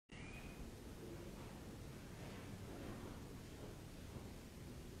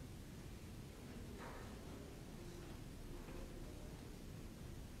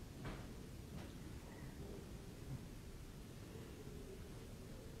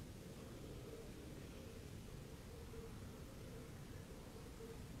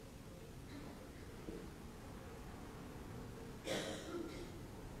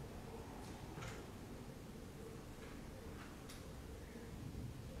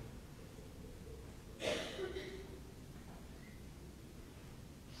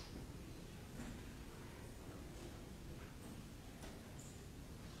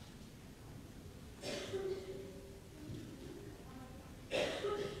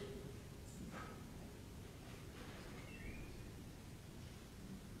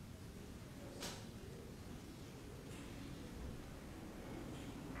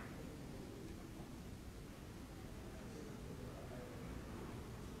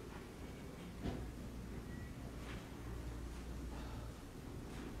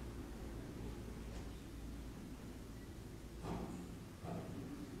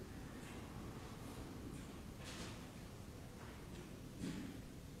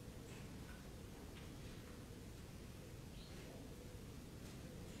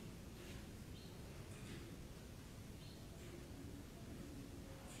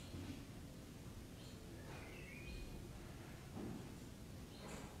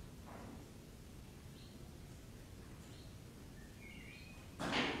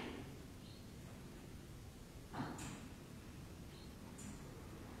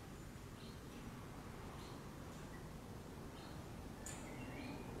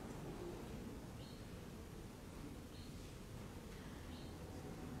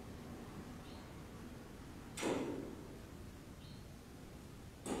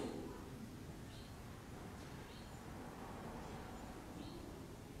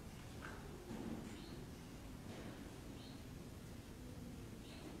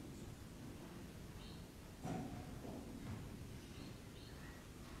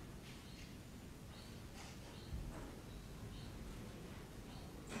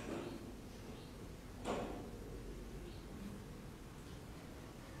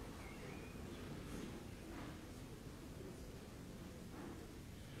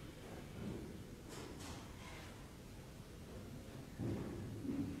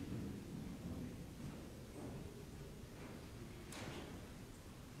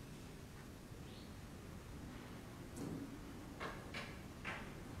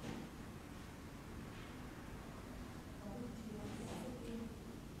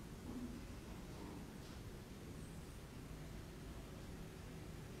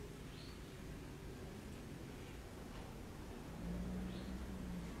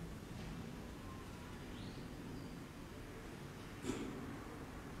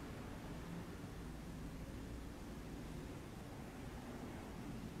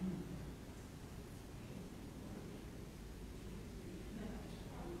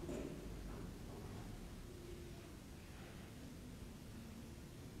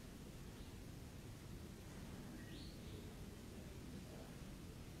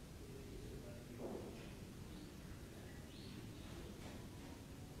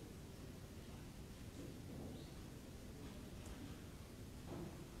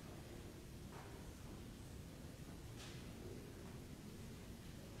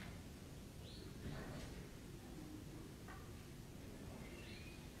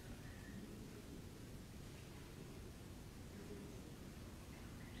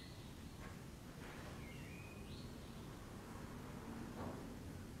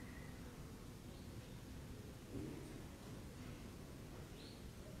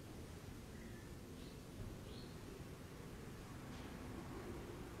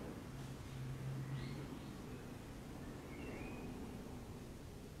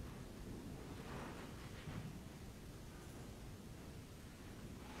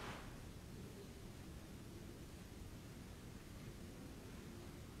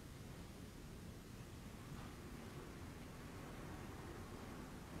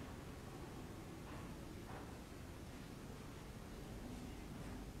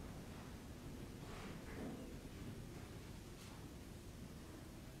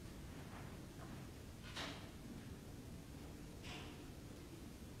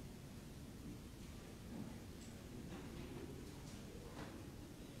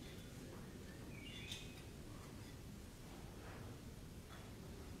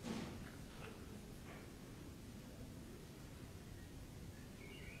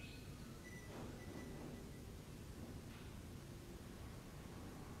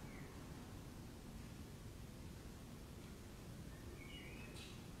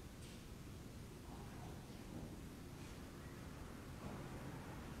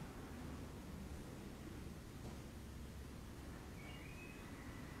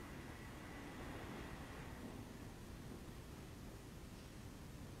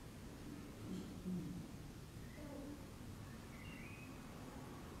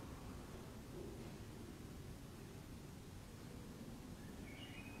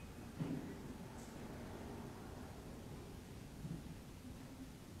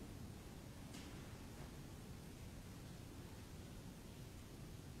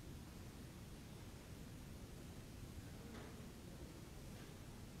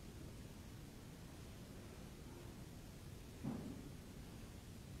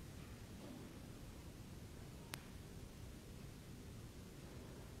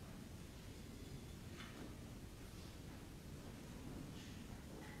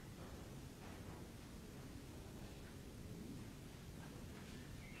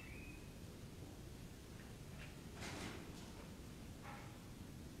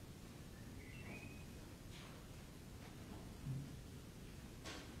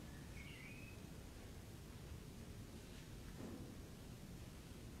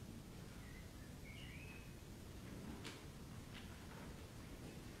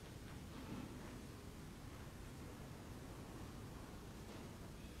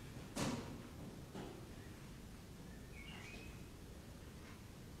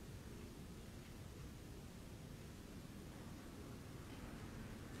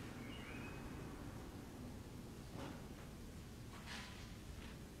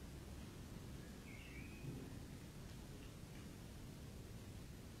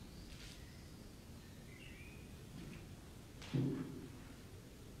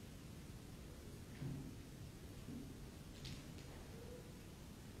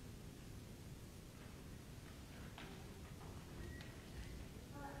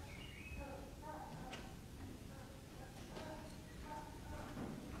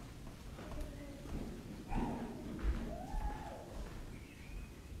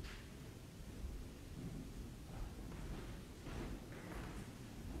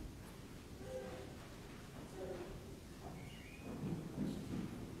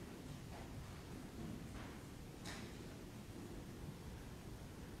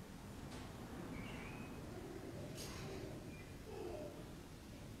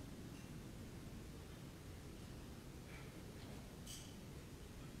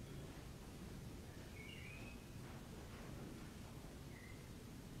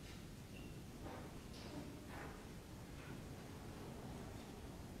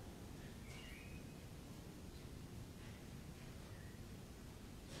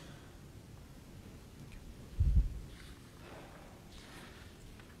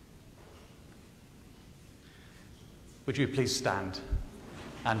Would you please stand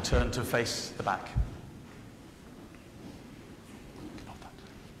and turn to face the back?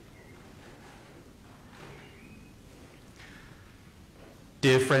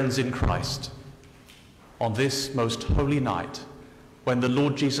 Dear friends in Christ, on this most holy night, when the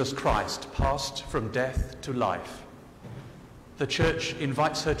Lord Jesus Christ passed from death to life, the Church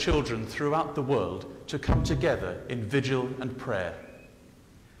invites her children throughout the world to come together in vigil and prayer.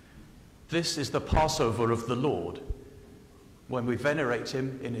 This is the Passover of the Lord, when we venerate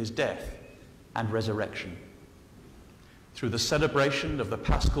him in his death and resurrection. Through the celebration of the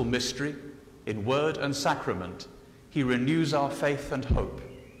Paschal mystery, in word and sacrament, he renews our faith and hope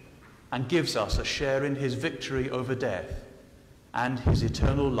and gives us a share in his victory over death and his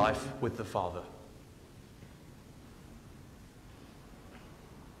eternal life with the Father.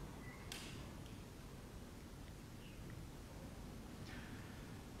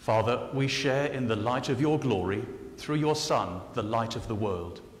 Father, we share in the light of your glory through your Son, the light of the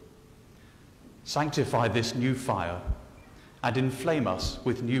world. Sanctify this new fire and inflame us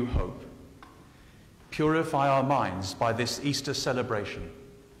with new hope. Purify our minds by this Easter celebration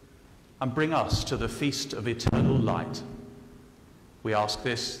and bring us to the feast of eternal light. We ask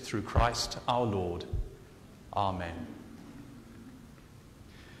this through Christ our Lord. Amen.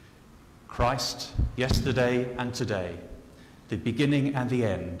 Christ, yesterday and today, the beginning and the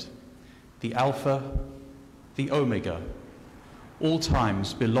end, the Alpha, the Omega, all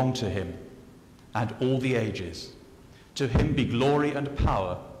times belong to him, and all the ages. To him be glory and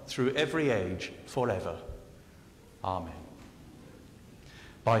power through every age, forever. Amen.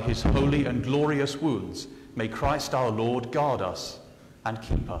 By his holy and glorious wounds, may Christ our Lord guard us and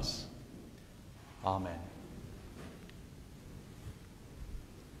keep us. Amen.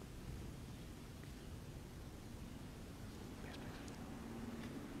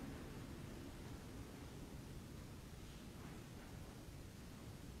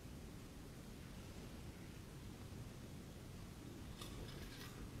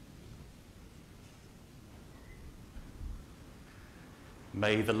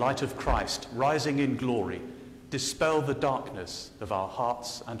 May the light of Christ, rising in glory, dispel the darkness of our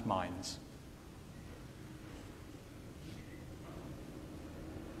hearts and minds.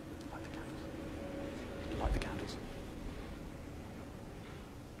 Light the candles. Light the candles.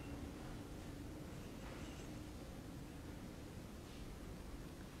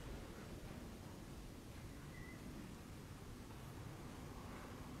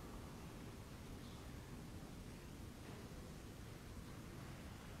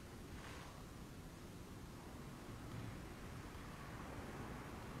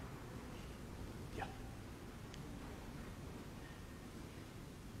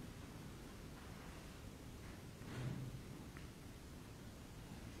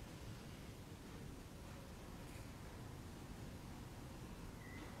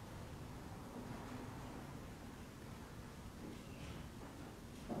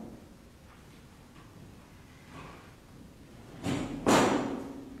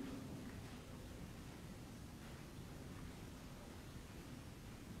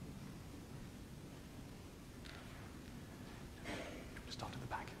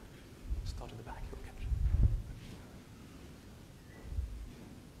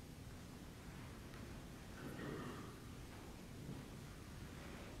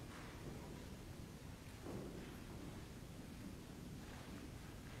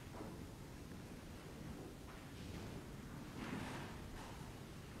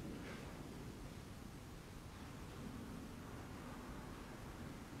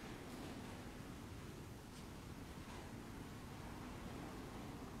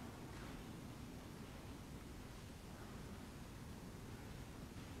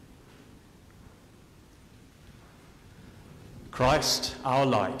 Christ our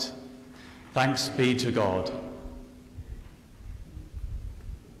light. Thanks be to God.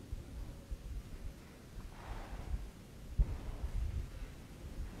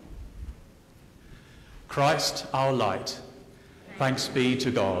 Christ our light. Thanks be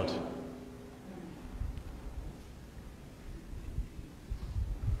to God.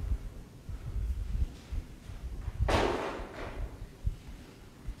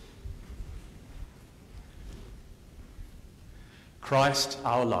 Christ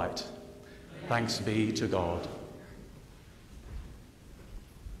our light. Thanks be to God.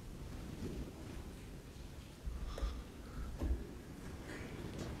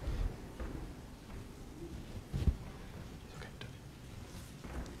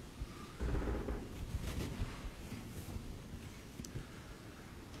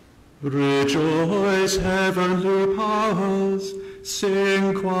 Rejoice, heavenly powers,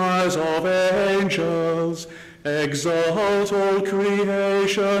 sing choirs of angels, exalt all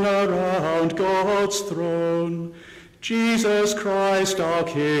creation around God's throne. Jesus Christ our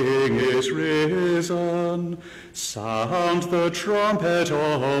King is risen. Sound the trumpet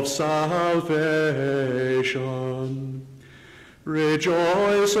of salvation.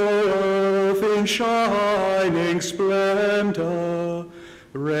 Rejoice, O earth, in shining splendor,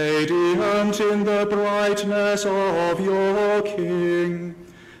 radiant in the brightness of your King.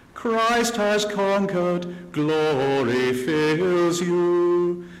 Christ has conquered, glory fills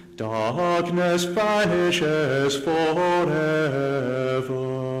you, darkness vanishes forever.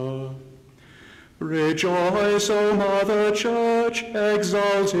 Rejoice, O Mother Church,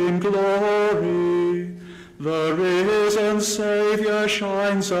 exult in glory, the risen Saviour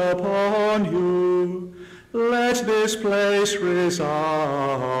shines upon you. Let this place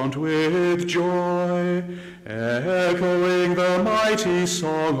resound with joy, echoing the mighty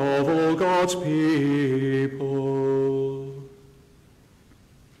song of all God's people.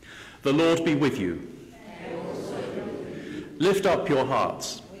 The Lord be with you. And also with you. Lift up your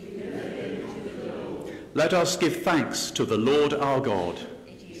hearts. We lift them to the Lord. Let us give thanks to the Lord our God.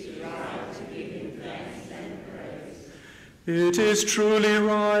 It is truly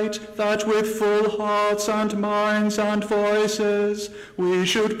right that with full hearts and minds and voices we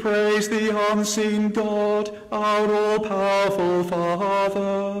should praise the unseen God, our all-powerful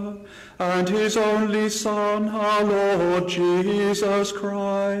Father, and his only Son, our Lord Jesus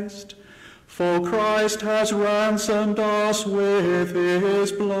Christ. For Christ has ransomed us with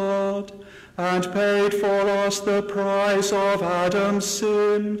his blood, and paid for us the price of Adam's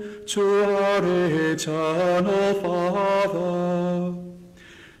sin to our eternal Father.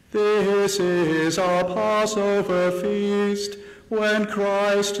 This is our Passover feast, when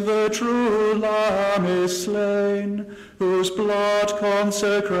Christ the true Lamb is slain, whose blood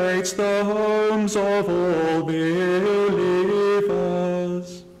consecrates the homes of all believers.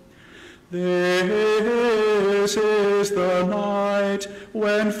 This is the night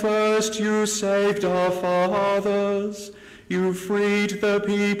when first you saved our fathers. You freed the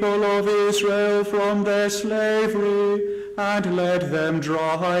people of Israel from their slavery and led them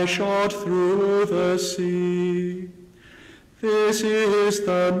dry-shod through the sea. This is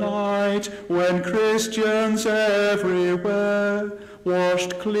the night when Christians everywhere,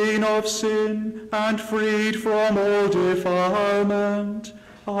 washed clean of sin and freed from all defilement,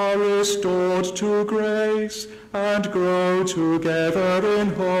 are restored to grace and grow together in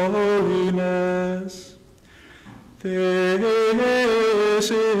holiness.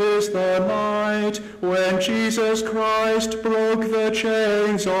 This is the night when Jesus Christ broke the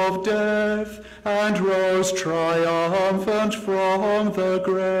chains of death and rose triumphant from the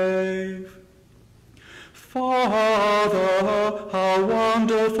grave. Father, how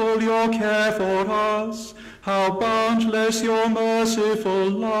wonderful your care for us, how boundless your merciful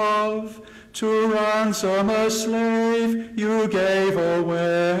love. To ransom a slave, you gave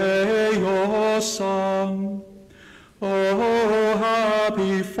away your Son. O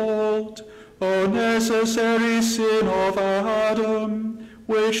happy fault, O necessary sin of Adam,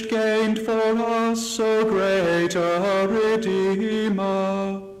 which gained for us so great a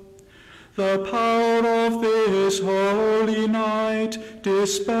Redeemer. The power of this holy night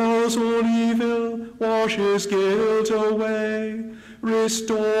dispels all evil, washes guilt away,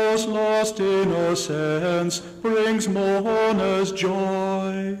 restores lost innocence, brings mourners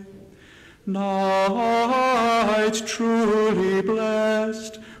joy. Night truly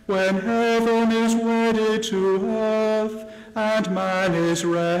blessed, when heaven is wedded to earth, and man is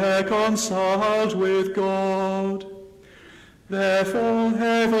reconciled with God. Therefore,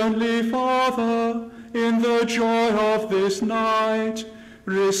 Heavenly Father, in the joy of this night,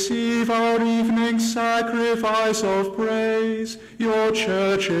 Receive our evening sacrifice of praise, your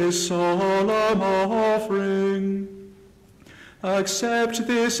church's solemn offering. Accept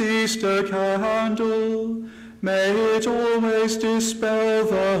this Easter candle. May it always dispel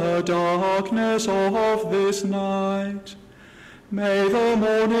the darkness of this night. May the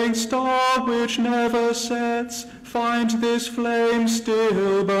morning star which never sets find this flame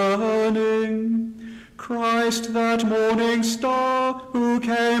still burning. Christ, that morning star, who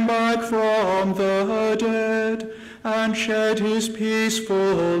came back from the dead and shed his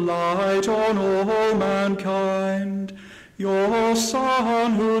peaceful light on all mankind, your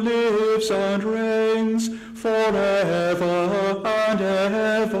Son, who lives and reigns forever and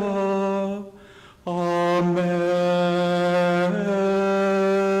ever. Amen.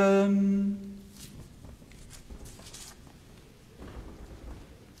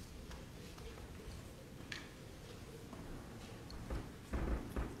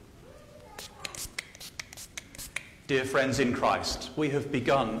 Dear friends in Christ, we have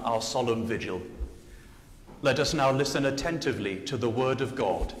begun our solemn vigil. Let us now listen attentively to the word of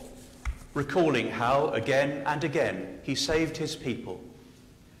God, recalling how again and again he saved his people,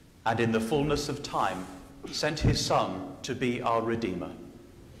 and in the fullness of time sent his Son to be our Redeemer.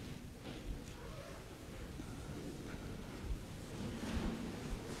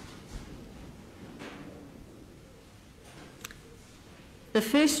 The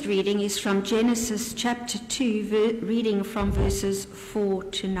first reading is from Genesis chapter 2, reading from verses 4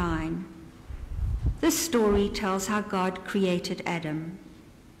 to 9. This story tells how God created Adam.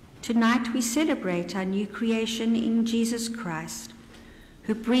 Tonight we celebrate our new creation in Jesus Christ,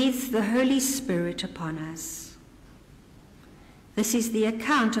 who breathes the Holy Spirit upon us. This is the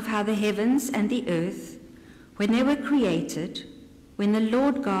account of how the heavens and the earth, when they were created, when the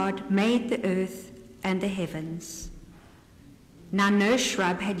Lord God made the earth and the heavens. Now no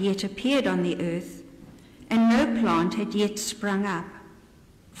shrub had yet appeared on the earth, and no plant had yet sprung up,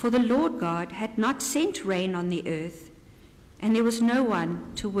 for the Lord God had not sent rain on the earth, and there was no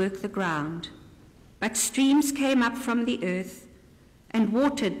one to work the ground. But streams came up from the earth and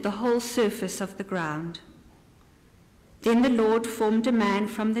watered the whole surface of the ground. Then the Lord formed a man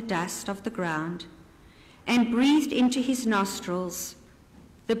from the dust of the ground, and breathed into his nostrils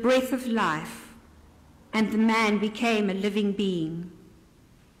the breath of life, and the man became a living being.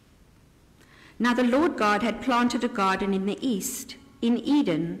 Now the Lord God had planted a garden in the east, in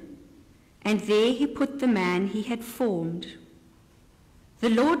Eden, and there he put the man he had formed. The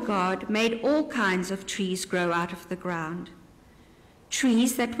Lord God made all kinds of trees grow out of the ground,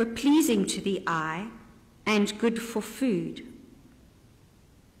 trees that were pleasing to the eye and good for food.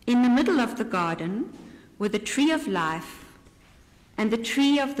 In the middle of the garden were the tree of life and the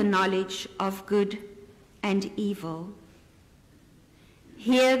tree of the knowledge of good and evil.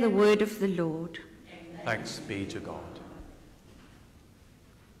 Hear the word of the Lord. Thanks be to God.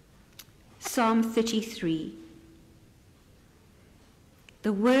 Psalm 33.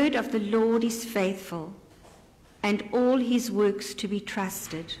 The word of the Lord is faithful, and all his works to be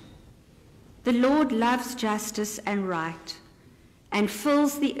trusted. The Lord loves justice and right, and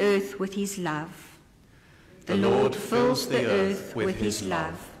fills the earth with his love. The Lord fills the earth with his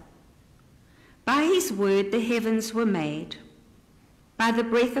love. By his word the heavens were made, by the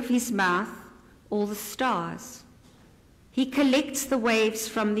breath of his mouth all the stars. He collects the waves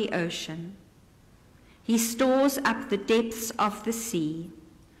from the ocean. He stores up the depths of the sea.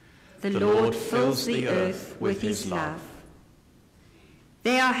 The Lord fills the earth with his love.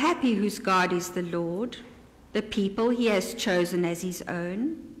 They are happy whose God is the Lord, the people he has chosen as his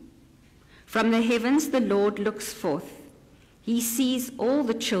own. From the heavens the Lord looks forth. He sees all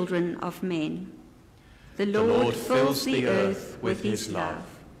the children of men. The Lord fills the earth with his love.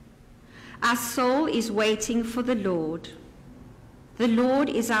 Our soul is waiting for the Lord. The Lord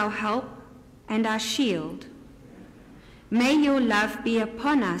is our help and our shield. May your love be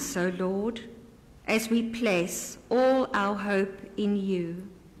upon us, O Lord, as we place all our hope in you.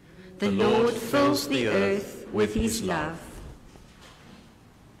 The Lord fills the earth with his love.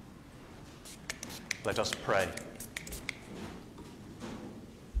 Let us pray.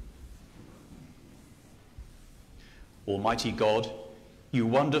 Almighty God, you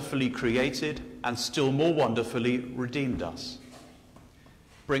wonderfully created and still more wonderfully redeemed us.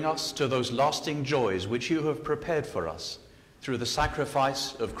 Bring us to those lasting joys which you have prepared for us through the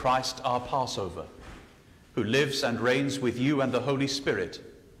sacrifice of Christ our Passover, who lives and reigns with you and the Holy Spirit,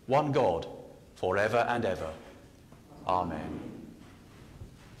 one God, forever and ever. Amen.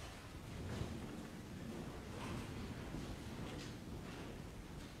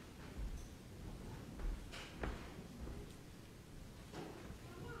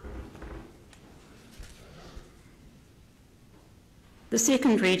 The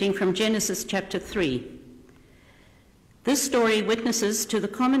second reading from Genesis chapter 3. This story witnesses to the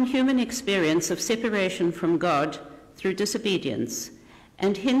common human experience of separation from God through disobedience,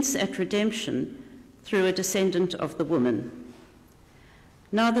 and hints at redemption through a descendant of the woman.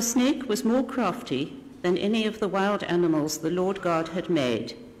 Now the snake was more crafty than any of the wild animals the Lord God had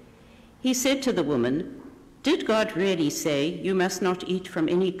made. He said to the woman, "Did God really say, 'You must not eat from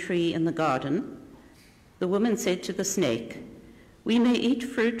any tree in the garden'?" The woman said to the snake, "We may eat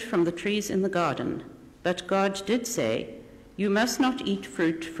fruit from the trees in the garden, but God did say, 'You must not eat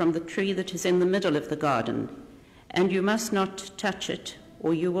fruit from the tree that is in the middle of the garden, and you must not touch it,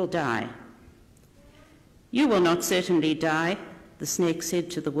 or you will die.'" "You will not certainly die," the snake said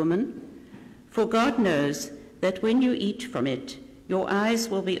to the woman, "for God knows that when you eat from it, your eyes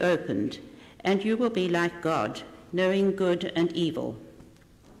will be opened, and you will be like God, knowing good and evil."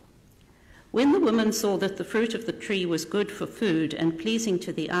 When the woman saw that the fruit of the tree was good for food and pleasing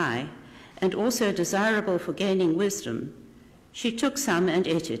to the eye, and also desirable for gaining wisdom, she took some and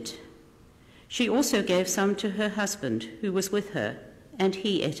ate it. She also gave some to her husband, who was with her, and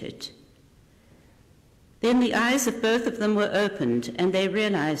he ate it. Then the eyes of both of them were opened, and they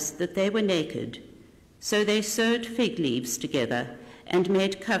realized that they were naked. So they sewed fig leaves together and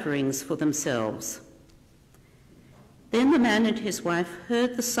made coverings for themselves. Then the man and his wife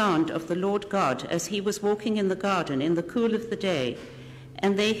heard the sound of the Lord God as he was walking in the garden in the cool of the day,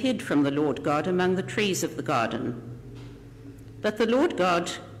 and they hid from the Lord God among the trees of the garden. But the Lord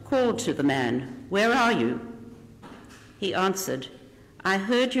God called to the man, "Where are you?" He answered, "I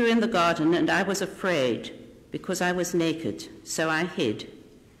heard you in the garden, and I was afraid, because I was naked, so I hid."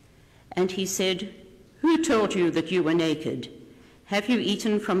 And he said, "Who told you that you were naked? Have you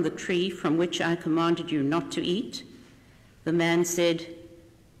eaten from the tree from which I commanded you not to eat?" The man said,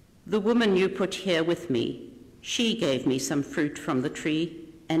 "The woman you put here with me, she gave me some fruit from the tree,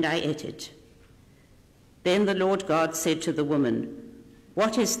 and I ate it." Then the Lord God said to the woman,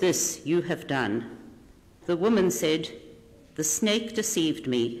 "What is this you have done?" The woman said, "The snake deceived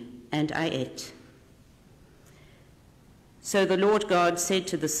me, and I ate." So the Lord God said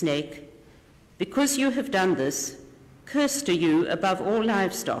to the snake, "Because you have done this, cursed are you above all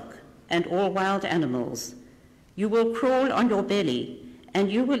livestock and all wild animals. You will crawl on your belly, and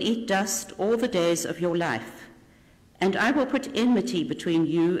you will eat dust all the days of your life. And I will put enmity between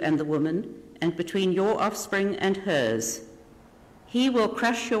you and the woman, and between your offspring and hers. He will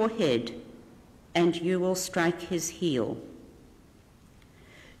crush your head, and you will strike his heel."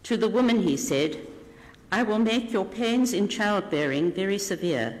 To the woman he said, "I will make your pains in childbearing very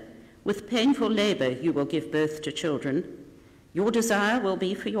severe. With painful labor you will give birth to children. Your desire will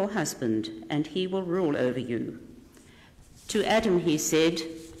be for your husband, and he will rule over you." To Adam he said,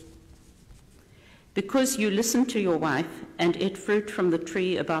 "Because you listened to your wife and ate fruit from the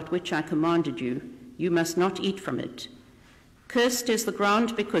tree about which I commanded you, you must not eat from it. Cursed is the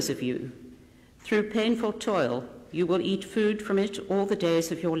ground because of you. Through painful toil you will eat food from it all the days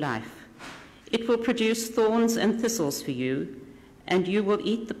of your life. It will produce thorns and thistles for you, and you will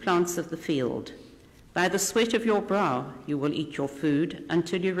eat the plants of the field. By the sweat of your brow you will eat your food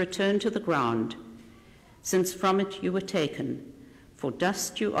until you return to the ground, since from it you were taken. For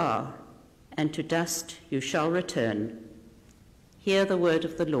dust you are, and to dust you shall return." Hear the word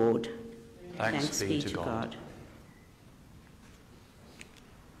of the Lord. Thanks be to God.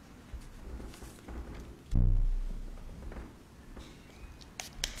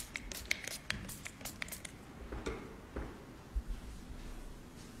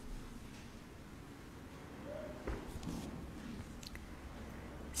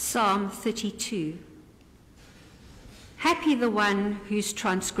 Psalm 32. Happy the one whose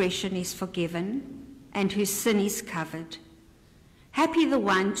transgression is forgiven and whose sin is covered. Happy the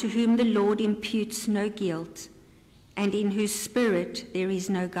one to whom the Lord imputes no guilt and in whose spirit there is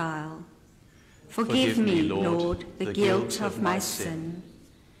no guile. Forgive me, Lord, the guilt of my sin.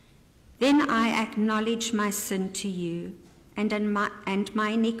 Then I acknowledge my sin to you, and my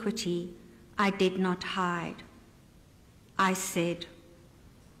iniquity I did not hide. I said,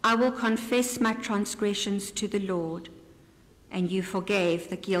 I will confess my transgressions to the Lord, and you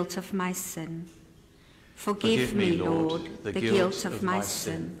forgave the guilt of my sin. Forgive me, Lord, the guilt of my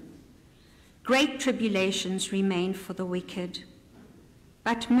sin. Great tribulations remain for the wicked,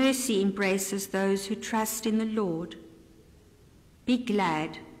 but mercy embraces those who trust in the Lord. Be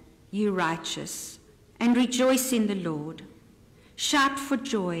glad, you righteous, and rejoice in the Lord. Shout for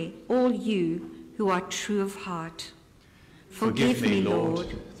joy, all you who are true of heart. Forgive me,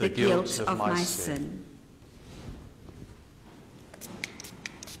 Lord, the guilt of my sin.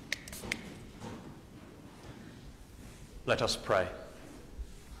 Let us pray.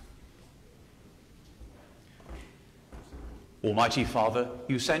 Almighty Father,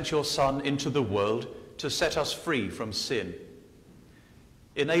 you sent your Son into the world to set us free from sin.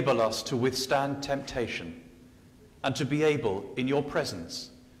 Enable us to withstand temptation and to be able in your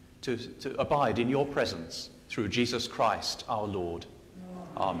presence, to abide in your presence through Jesus Christ our Lord.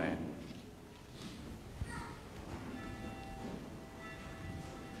 Amen.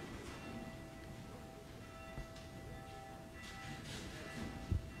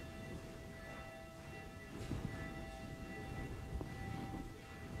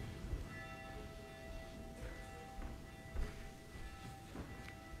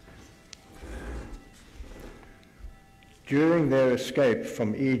 During their escape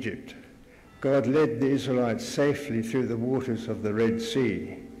from Egypt, God led the Israelites safely through the waters of the Red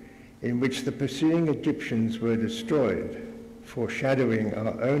Sea, in which the pursuing Egyptians were destroyed, foreshadowing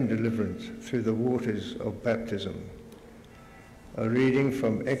our own deliverance through the waters of baptism. A reading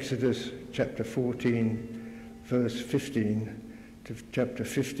from Exodus chapter 14, verse 15 to chapter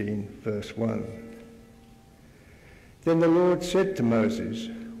 15, verse 1. Then the Lord said to Moses,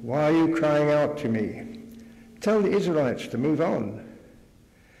 "Why are you crying out to me? Tell the Israelites to move on.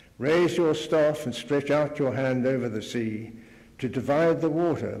 Raise your staff and stretch out your hand over the sea to divide the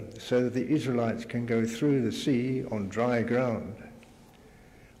water so that the Israelites can go through the sea on dry ground.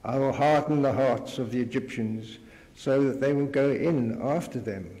 I will harden the hearts of the Egyptians so that they will go in after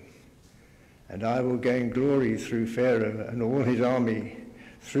them. And I will gain glory through Pharaoh and all his army,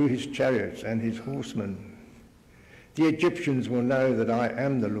 through his chariots and his horsemen. The Egyptians will know that I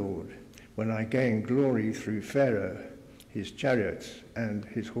am the Lord when I gain glory through Pharaoh, his chariots and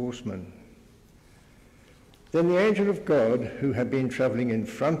his horsemen." Then the angel of God, who had been travelling in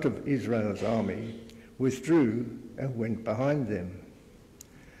front of Israel's army, withdrew and went behind them.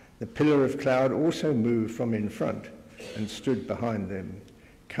 The pillar of cloud also moved from in front and stood behind them,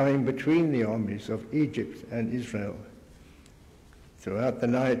 coming between the armies of Egypt and Israel. Throughout the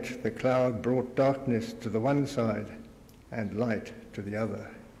night the cloud brought darkness to the one side and light to the other,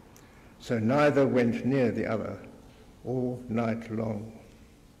 so neither went near the other all night long.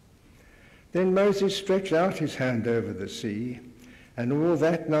 Then Moses stretched out his hand over the sea, and all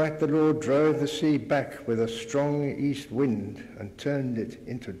that night the Lord drove the sea back with a strong east wind and turned it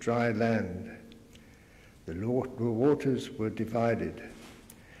into dry land. The waters were divided,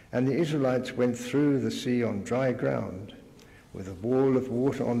 and the Israelites went through the sea on dry ground, with a wall of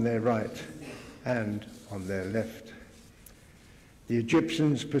water on their right and on their left. The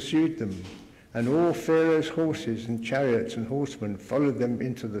Egyptians pursued them, and all Pharaoh's horses and chariots and horsemen followed them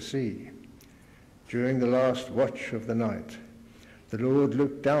into the sea. During the last watch of the night, the Lord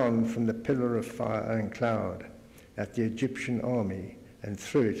looked down from the pillar of fire and cloud at the Egyptian army and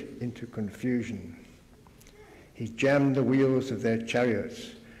threw it into confusion. He jammed the wheels of their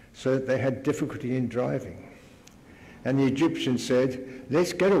chariots so that they had difficulty in driving. And the Egyptians said,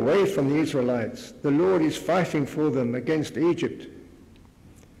 "Let's get away from the Israelites. The Lord is fighting for them against Egypt."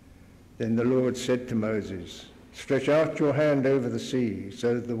 Then the Lord said to Moses, "Stretch out your hand over the sea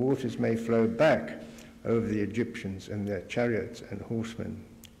so that the waters may flow back over the Egyptians and their chariots and horsemen."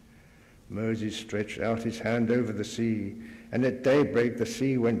 Moses stretched out his hand over the sea, and at daybreak the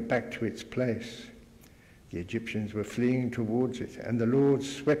sea went back to its place. The Egyptians were fleeing towards it, and the Lord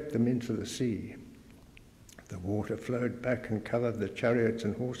swept them into the sea. The water flowed back and covered the chariots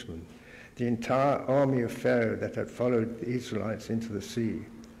and horsemen, the entire army of Pharaoh that had followed the Israelites into the sea.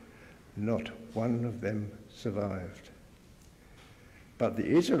 Not one of them survived. But the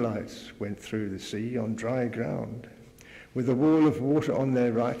Israelites went through the sea on dry ground, with a wall of water on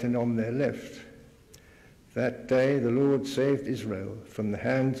their right and on their left. That day the Lord saved Israel from the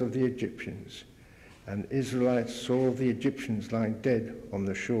hands of the Egyptians, and the Israelites saw the Egyptians lying dead on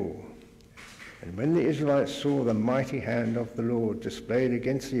the shore. And when the Israelites saw the mighty hand of the Lord displayed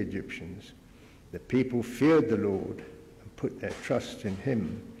against the Egyptians, the people feared the Lord and put their trust in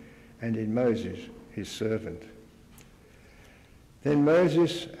him and in Moses, his servant. Then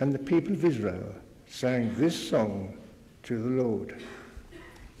Moses and the people of Israel sang this song to the Lord.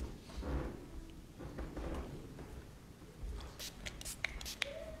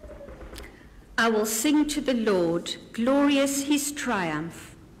 I will sing to the Lord, glorious his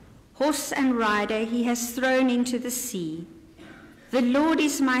triumph. Horse and rider he has thrown into the sea. The Lord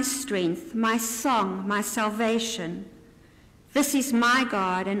is my strength, my song, my salvation. This is my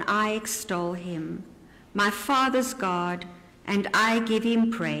God, and I extol him, my Father's God, and I give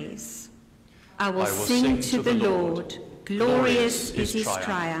him praise. I will sing to the Lord, glorious is his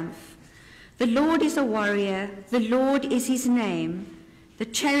triumph. The Lord is a warrior, the Lord is his name. The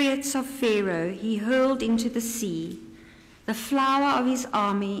chariots of Pharaoh he hurled into the sea. The flower of his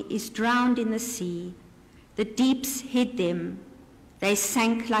army is drowned in the sea. The deeps hid them. They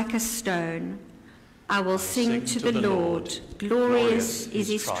sank like a stone. I will sing to the Lord. Glorious is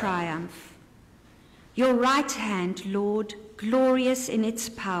his triumph. Your right hand, Lord, glorious in its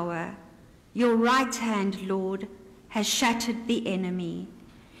power. Your right hand, Lord, has shattered the enemy.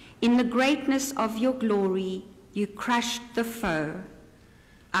 In the greatness of your glory, you crushed the foe.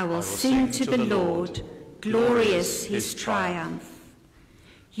 I will sing to the Lord. Glorious his triumph.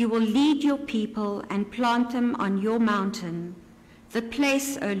 You will lead your people and plant them on your mountain, the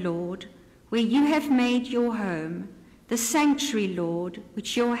place, O Lord, where you have made your home, the sanctuary, Lord,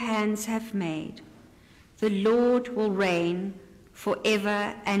 which your hands have made. The Lord will reign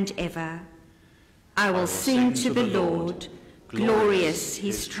forever and ever. I will sing to the Lord, glorious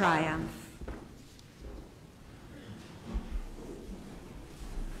his triumph.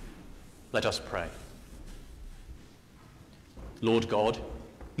 Let us pray. Lord God,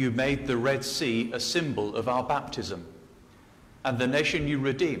 you made the Red Sea a symbol of our baptism, and the nation you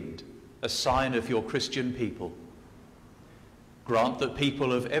redeemed a sign of your Christian people. Grant that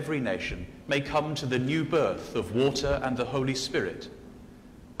people of every nation may come to the new birth of water and the Holy Spirit,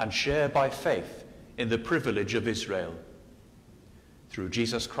 and share by faith in the privilege of Israel. Through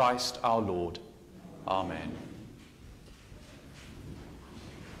Jesus Christ our Lord. Amen.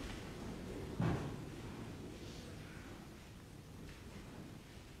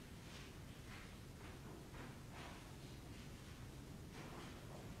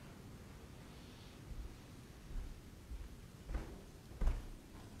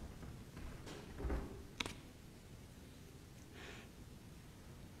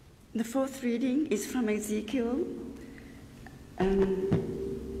 The fourth reading is from Ezekiel,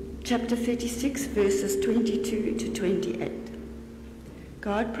 chapter 36, verses 22 to 28.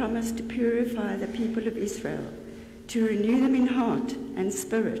 God promised to purify the people of Israel, to renew them in heart and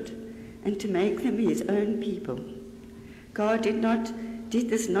spirit, and to make them his own people. God did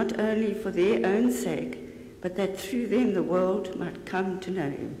this not only for their own sake, but that through them the world might come to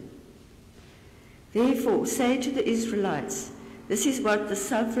know him. Therefore, say to the Israelites, this is what the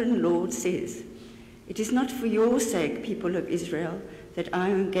sovereign Lord says. It is not for your sake, people of Israel, that I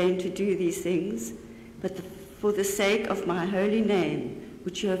am going to do these things, but for the sake of my holy name,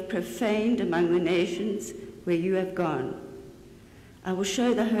 which you have profaned among the nations where you have gone. I will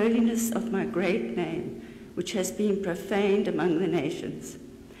show the holiness of my great name, which has been profaned among the nations,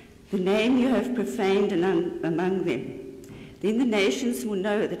 the name you have profaned among them. Then the nations will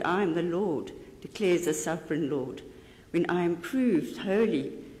know that I am the Lord, declares the sovereign Lord, when I am proved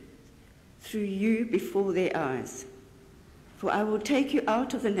holy through you before their eyes. For I will take you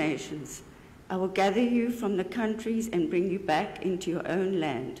out of the nations. I will gather you from the countries and bring you back into your own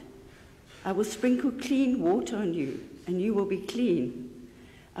land. I will sprinkle clean water on you, and you will be clean.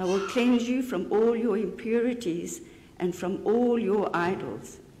 I will cleanse you from all your impurities and from all your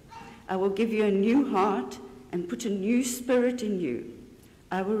idols. I will give you a new heart and put a new spirit in you.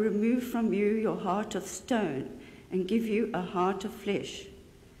 I will remove from you your heart of stone and give you a heart of flesh.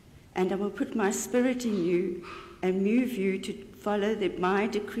 And I will put my spirit in you and move you to follow my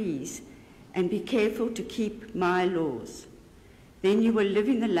decrees and be careful to keep my laws. Then you will live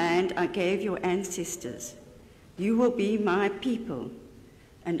in the land I gave your ancestors. You will be my people,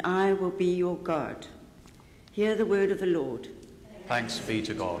 and I will be your God. Hear the word of the Lord. Thanks be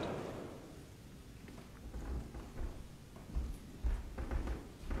to God.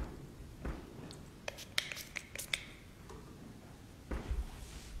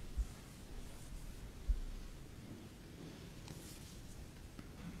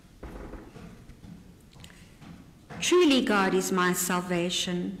 Truly God is my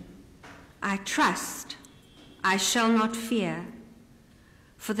salvation. I trust, I shall not fear.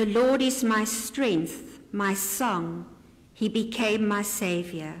 For the Lord is my strength, my song. He became my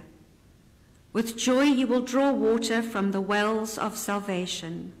Saviour. With joy you will draw water from the wells of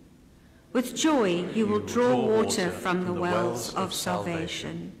salvation. With joy you will draw water from the wells of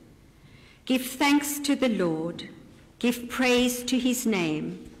salvation. Give thanks to the Lord. Give praise to his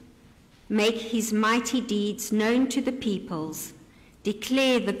name. Make his mighty deeds known to the peoples.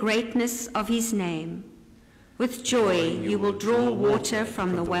 Declare the greatness of his name. With joy you will draw water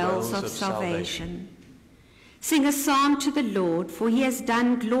from the wells of salvation. Sing a psalm to the Lord, for he has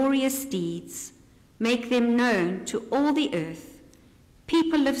done glorious deeds. Make them known to all the earth.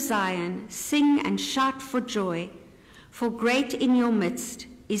 People of Zion, sing and shout for joy, for great in your midst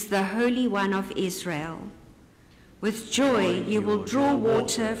is the Holy One of Israel. With joy you will draw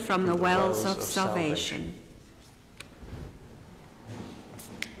water from the wells of salvation.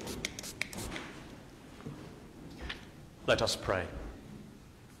 Let us pray.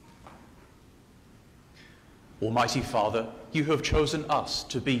 Almighty Father, you have chosen us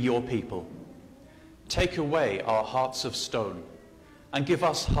to be your people. Take away our hearts of stone and give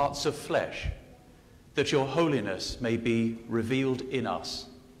us hearts of flesh, that your holiness may be revealed in us.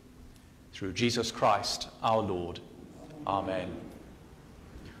 Through Jesus Christ our Lord. Amen.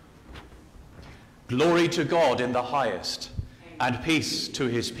 Glory to God in the highest, and peace to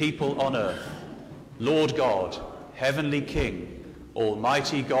his people on earth. Lord God, heavenly King,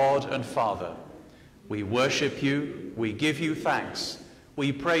 almighty God and Father, we worship you, we give you thanks,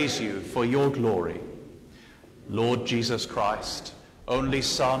 we praise you for your glory. Lord Jesus Christ, only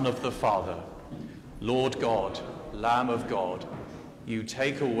Son of the Father, Lord God, Lamb of God, you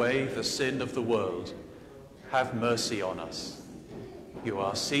take away the sin of the world. Have mercy on us. You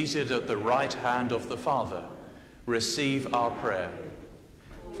are seated at the right hand of the Father. Receive our prayer.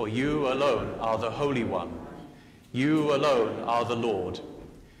 For you alone are the Holy One. You alone are the Lord.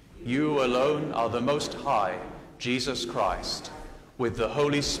 You alone are the Most High, Jesus Christ, with the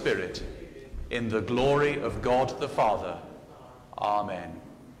Holy Spirit, in the glory of God the Father. Amen.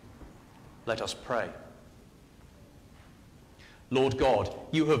 Let us pray. Lord God,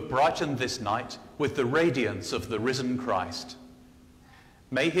 you have brightened this night with the radiance of the risen Christ.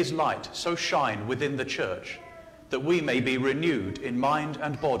 May his light so shine within the church that we may be renewed in mind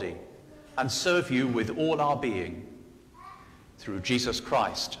and body and serve you with all our being. Through Jesus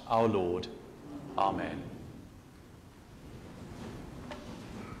Christ our Lord. Amen.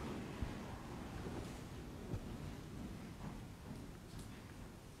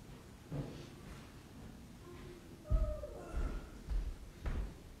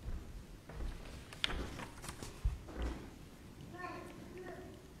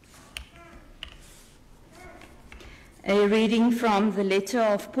 A reading from the letter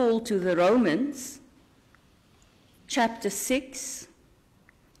of Paul to the Romans, chapter 6,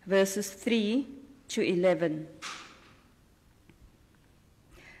 verses 3 to 11.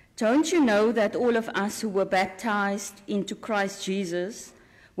 Don't you know that all of us who were baptized into Christ Jesus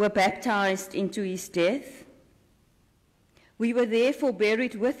were baptized into his death? We were therefore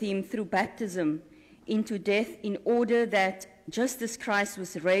buried with him through baptism into death, in order that, just as Christ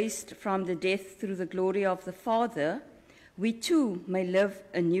was raised from the dead through the glory of the Father, we too may live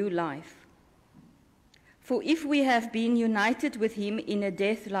a new life. For if we have been united with him in a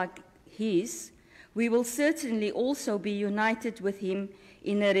death like his, we will certainly also be united with him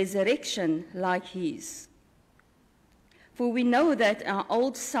in a resurrection like his. For we know that our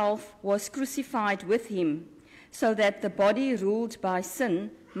old self was crucified with him, so that the body ruled by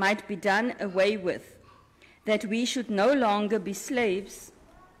sin might be done away with, that we should no longer be slaves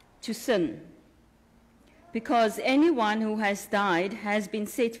to sin. Because anyone who has died has been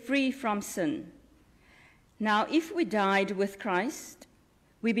set free from sin. Now, if we died with Christ,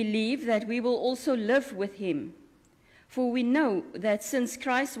 we believe that we will also live with him. For we know that since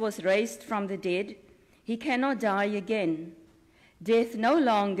Christ was raised from the dead, he cannot die again. Death no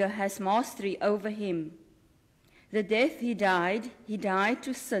longer has mastery over him. The death he died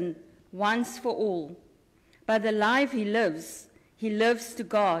to sin once for all. But the life he lives to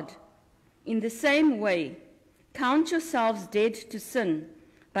God. In the same way, count yourselves dead to sin,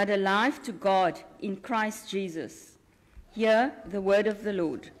 but alive to God in Christ Jesus. Hear the word of the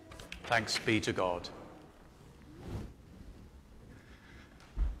Lord. Thanks be to God.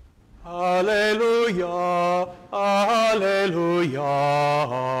 Alleluia, alleluia,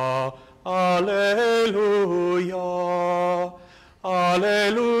 alleluia,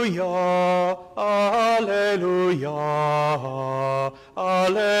 alleluia, alleluia,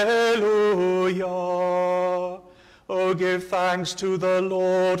 alleluia. Oh, give thanks to the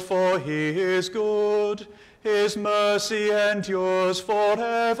Lord, for he is good. His mercy endures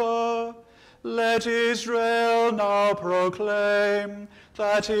forever. Let Israel now proclaim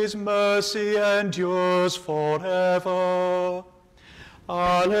that his mercy endures forever.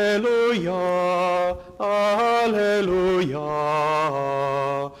 Alleluia, alleluia,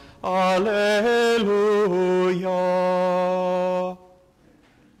 alleluia.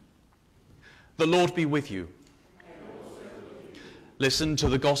 The Lord be with you. Listen to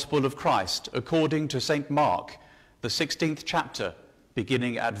the Gospel of Christ according to St. Mark, the 16th chapter,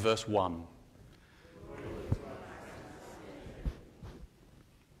 beginning at verse 1.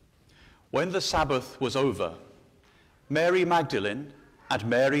 When the Sabbath was over, Mary Magdalene and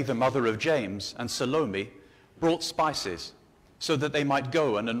Mary, the mother of James, and Salome brought spices so that they might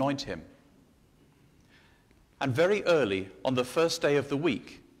go and anoint him. And very early on the first day of the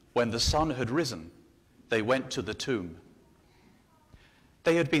week, when the sun had risen, they went to the tomb.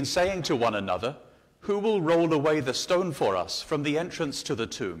 They had been saying to one another, "Who will roll away the stone for us from the entrance to the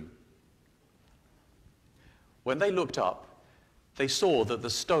tomb?" When they looked up, they saw that the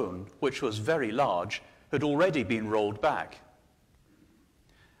stone, which was very large, had already been rolled back.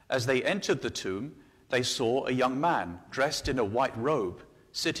 As they entered the tomb, they saw a young man dressed in a white robe,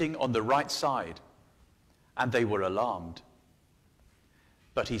 sitting on the right side, and they were alarmed.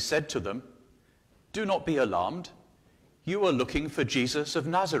 But he said to them, "Do not be alarmed. You are looking for Jesus of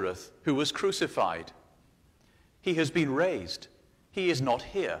Nazareth, who was crucified. He has been raised. He is not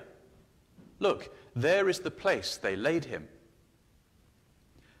here. Look, there is the place they laid him.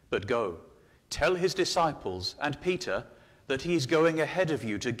 But go, tell his disciples and Peter that he is going ahead of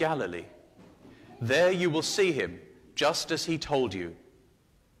you to Galilee. There you will see him, just as he told you."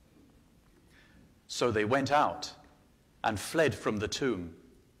 So they went out and fled from the tomb,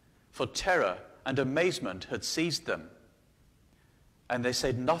 for terror and amazement had seized them. And they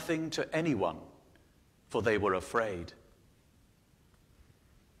said nothing to anyone, for they were afraid.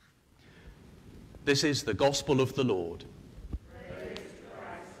 This is the gospel of the Lord.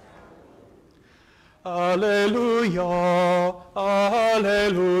 Alleluia,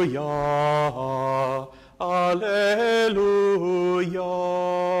 alleluia, alleluia.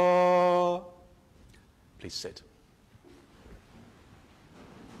 Please sit.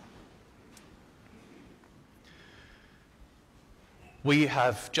 We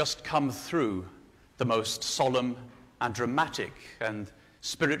have just come through the most solemn and dramatic and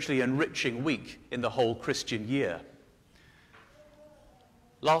spiritually enriching week in the whole Christian year.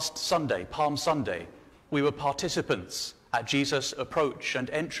 Last Sunday, Palm Sunday, we were participants at Jesus' approach and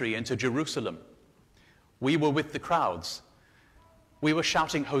entry into Jerusalem. We were with the crowds. We were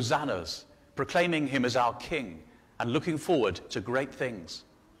shouting hosannas, proclaiming him as our king and looking forward to great things.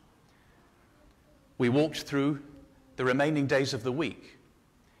 We walked through the remaining days of the week.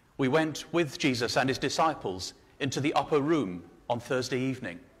 We went with Jesus and his disciples into the upper room on Thursday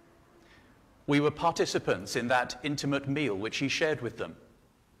evening. We were participants in that intimate meal which he shared with them,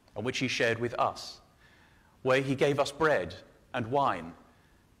 and which he shared with us, where he gave us bread and wine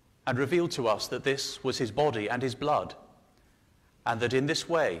and revealed to us that this was his body and his blood, and that in this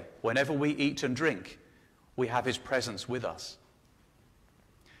way, whenever we eat and drink, we have his presence with us.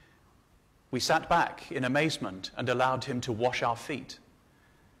 We sat back in amazement and allowed him to wash our feet,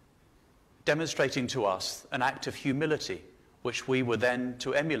 demonstrating to us an act of humility which we were then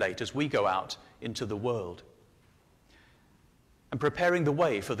to emulate as we go out into the world, and preparing the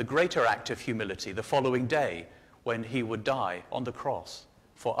way for the greater act of humility the following day when he would die on the cross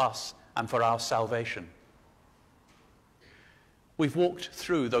for us and for our salvation. We've walked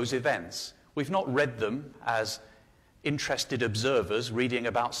through those events. We've not read them as interested observers reading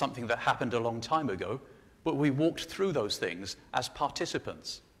about something that happened a long time ago, but we walked through those things as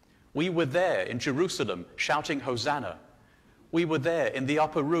participants. We were there in Jerusalem shouting Hosanna. We were there in the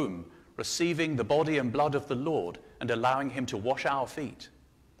upper room receiving the body and blood of the Lord and allowing him to wash our feet.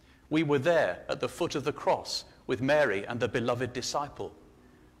 We were there at the foot of the cross with Mary and the beloved disciple.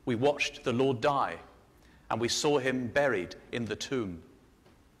 We watched the Lord die, and we saw him buried in the tomb.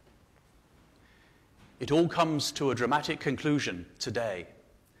 It all comes to a dramatic conclusion today,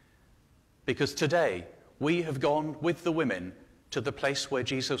 because today we have gone with the women to the place where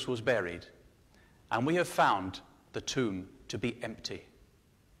Jesus was buried, and we have found the tomb to be empty.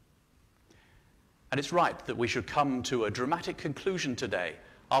 And it's right that we should come to a dramatic conclusion today.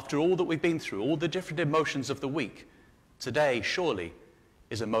 After all that we've been through, all the different emotions of the week, today surely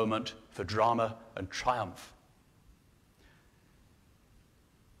is a moment for drama and triumph.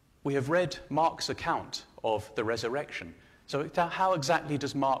 We have read Mark's account of the resurrection. So how exactly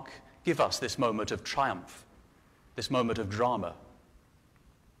does Mark give us this moment of triumph, this moment of drama?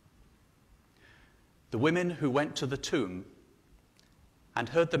 The women who went to the tomb and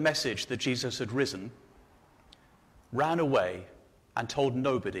heard the message that Jesus had risen ran away and told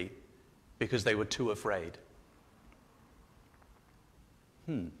nobody because they were too afraid.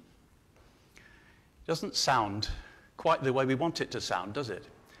 Doesn't sound quite the way we want it to sound, does it?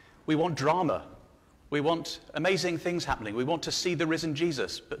 We want drama. We want amazing things happening. We want to see the risen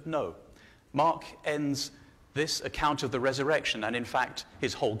Jesus. But no, Mark ends this account of the resurrection, and in fact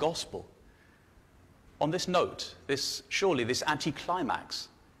his whole gospel, on this note, this anticlimax,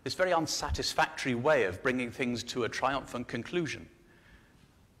 this very unsatisfactory way of bringing things to a triumphant conclusion.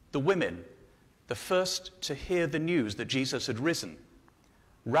 The women, the first to hear the news that Jesus had risen,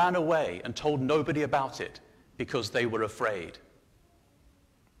 ran away and told nobody about it because they were afraid.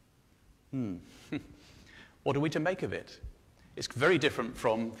 What are we to make of it? It's very different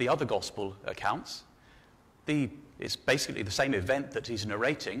from the other gospel accounts. It's basically the same event that he's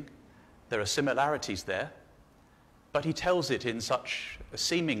narrating. There are similarities there, but he tells it in such a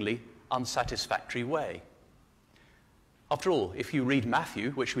seemingly unsatisfactory way. After all, if you read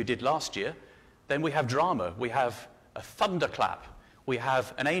Matthew, which we did last year, then we have drama. We have a thunderclap. We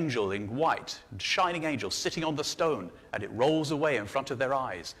have an angel in white, a shining angel, sitting on the stone, and it rolls away in front of their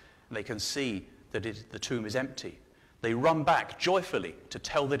eyes, and they can see that the tomb is empty. They run back joyfully to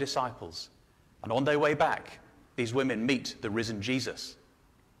tell the disciples. And on their way back, these women meet the risen Jesus.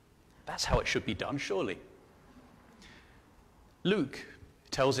 That's how it should be done, surely. Luke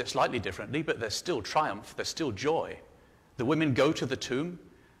tells it slightly differently, but there's still triumph, there's still joy. The women go to the tomb.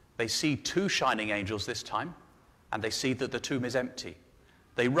 They see 2 shining angels this time, and they see that the tomb is empty.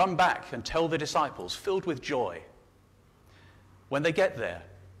 They run back and tell the disciples, filled with joy. When they get there,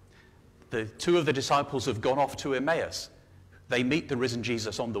 the 2 of the disciples have gone off to Emmaus. They meet the risen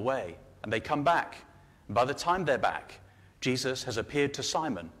Jesus on the way, and they come back. And by the time they're back, Jesus has appeared to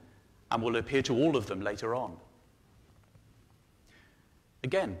Simon and will appear to all of them later on.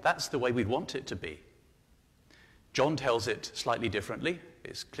 Again, that's the way we'd want it to be. John tells it slightly differently.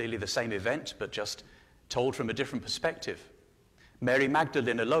 It's clearly the same event, but just told from a different perspective. Mary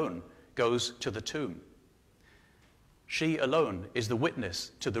Magdalene alone goes to the tomb. She alone is the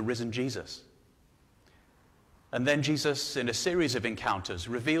witness to the risen Jesus. And then Jesus, in a series of encounters,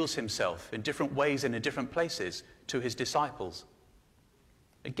 reveals himself in different ways and in different places to his disciples.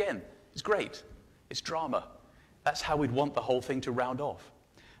 Again, it's great. It's drama. That's how we'd want the whole thing to round off.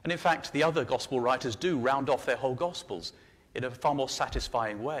 And in fact, the other gospel writers do round off their whole gospels in a far more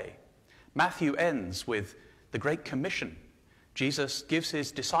satisfying way. Matthew ends with the Great Commission. Jesus gives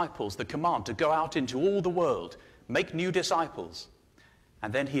his disciples the command to go out into all the world, make new disciples,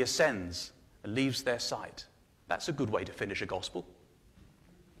 and then he ascends and leaves their sight. That's a good way to finish a gospel.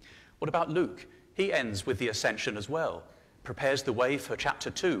 What about Luke? He ends with the ascension as well, prepares the way for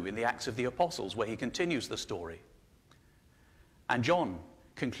chapter 2 in the Acts of the Apostles, where he continues the story. And John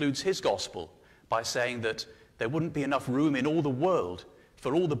concludes his gospel by saying that there wouldn't be enough room in all the world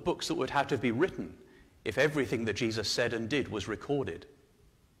for all the books that would have to be written if everything that Jesus said and did was recorded.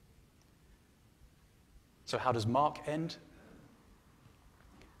 So how does Mark end?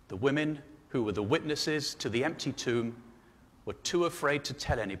 The women who were the witnesses to the empty tomb were too afraid to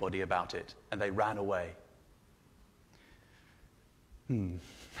tell anybody about it, and they ran away.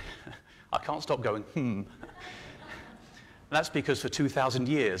 I can't stop going, And that's because for 2,000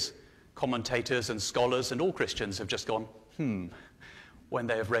 years, commentators and scholars and all Christians have just gone, when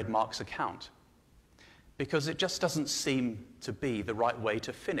they have read Mark's account. Because it just doesn't seem to be the right way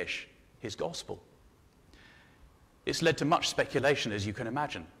to finish his gospel. It's led to much speculation, as you can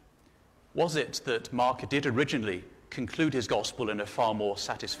imagine. Was it that Mark did originally conclude his gospel in a far more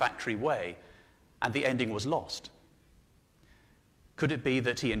satisfactory way, and the ending was lost? Could it be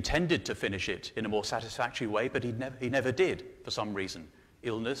that he intended to finish it in a more satisfactory way, but he never did for some reason?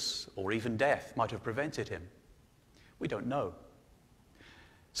 Illness or even death might have prevented him. We don't know.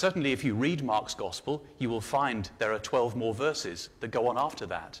 Certainly, if you read Mark's gospel, you will find there are 12 more verses that go on after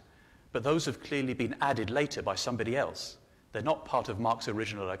that, but those have clearly been added later by somebody else. They're not part of Mark's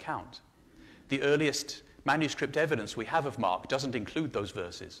original account. The earliest manuscript evidence we have of Mark doesn't include those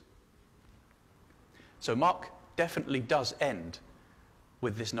verses. So Mark definitely does end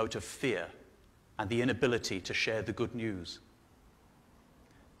with this note of fear and the inability to share the good news.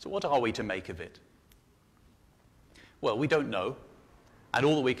 So what are we to make of it? Well, we don't know, and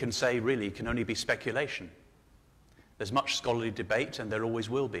all that we can say really can only be speculation. There's much scholarly debate, and there always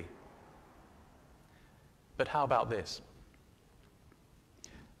will be. But how about this?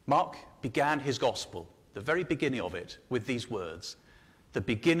 Mark began his gospel, the very beginning of it, with these words: the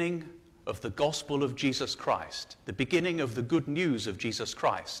beginning of the gospel of Jesus Christ, the beginning of the good news of Jesus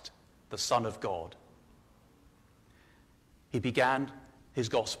Christ, the Son of God. He began his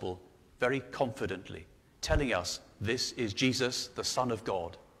gospel very confidently, telling us this is Jesus, the Son of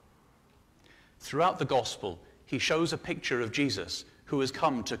God. Throughout the gospel, he shows a picture of Jesus who has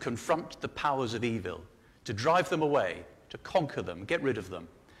come to confront the powers of evil, to drive them away, to conquer them, get rid of them,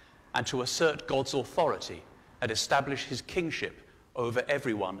 and to assert God's authority and establish his kingship over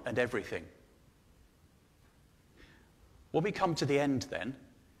everyone and everything. When we come to the end then,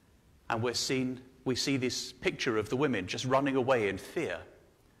 and we see this picture of the women just running away in fear,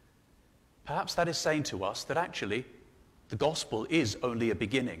 perhaps that is saying to us that actually the gospel is only a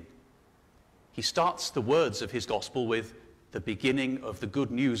beginning. He starts the words of his gospel with the beginning of the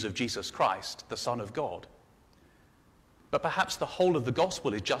good news of Jesus Christ, the Son of God. But perhaps the whole of the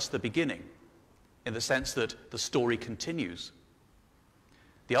gospel is just the beginning, in the sense that the story continues.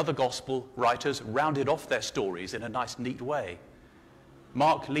 The other gospel writers rounded off their stories in a nice, neat way.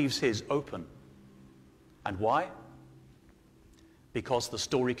 Mark leaves his open. And why? Because the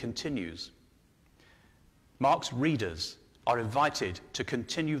story continues. Mark's readers are invited to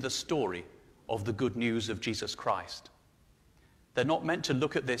continue the story of the good news of Jesus Christ. They're not meant to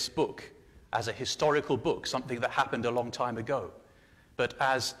look at this book as a historical book, something that happened a long time ago, but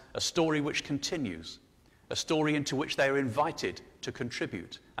as a story which continues, a story into which they are invited to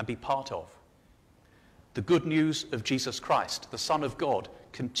contribute and be part of. The good news of Jesus Christ, the Son of God,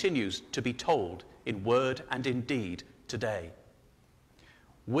 continues to be told in word and in deed today.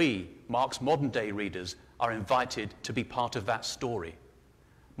 We, Mark's modern-day readers, are invited to be part of that story.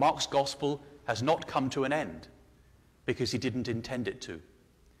 Mark's gospel has not come to an end because he didn't intend it to.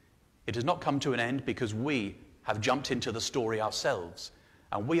 It has not come to an end because we have jumped into the story ourselves,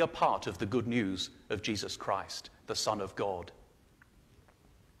 and we are part of the good news of Jesus Christ, the Son of God.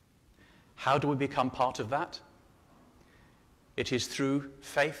 How do we become part of that? It is through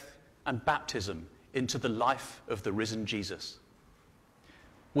faith and baptism into the life of the risen Jesus.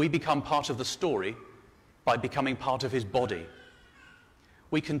 We become part of the story by becoming part of his body.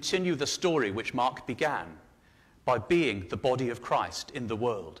 We continue the story which Mark began by being the body of Christ in the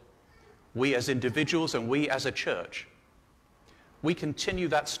world. We as individuals and we as a church. We continue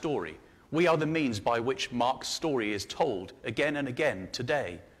that story. We are the means by which Mark's story is told again and again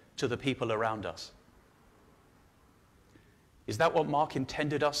today to the people around us. Is that what Mark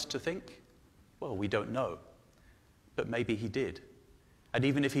intended us to think? Well, we don't know, but maybe he did. And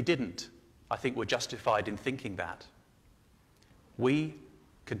even if he didn't, I think we're justified in thinking that. We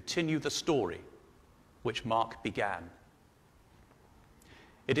continue the story which Mark began.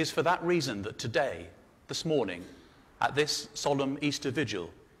 It is for that reason that today, this morning, at this solemn Easter Vigil,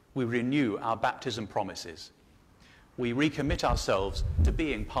 we renew our baptism promises. We recommit ourselves to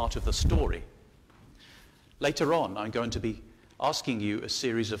being part of the story. Later on, I'm going to be asking you a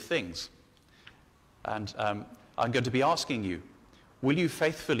series of things. And I'm going to be asking you, will you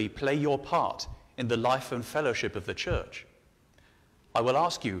faithfully play your part in the life and fellowship of the church? I will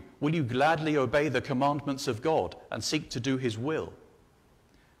ask you, will you gladly obey the commandments of God and seek to do his will?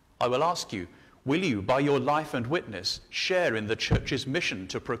 I will ask you, will you, by your life and witness, share in the church's mission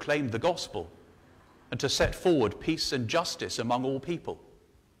to proclaim the gospel and to set forward peace and justice among all people?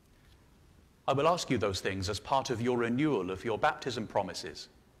 I will ask you those things as part of your renewal of your baptism promises.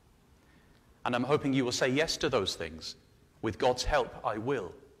 And I'm hoping you will say yes to those things. With God's help, I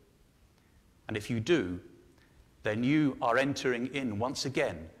will. And if you do, then you are entering in once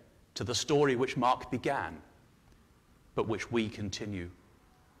again to the story which Mark began, but which we continue.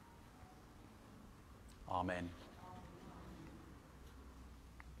 Amen.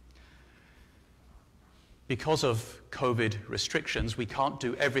 Because of COVID restrictions, we can't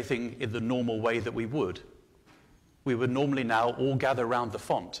do everything in the normal way that we would. We would normally now all gather around the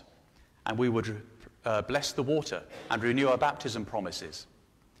font, and we would bless the water and renew our baptism promises.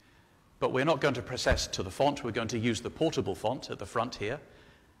 But we're not going to process to the font. We're going to use the portable font at the front here.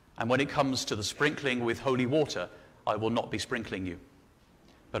 And when it comes to the sprinkling with holy water, I will not be sprinkling you.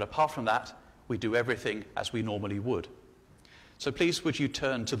 But apart from that, we do everything as we normally would. So please would you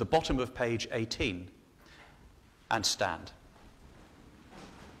turn to the bottom of page 18 and stand.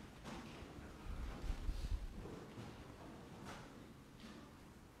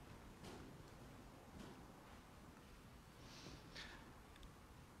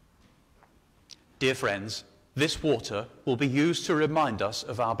 Dear friends, this water will be used to remind us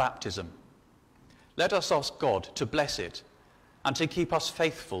of our baptism. Let us ask God to bless it and to keep us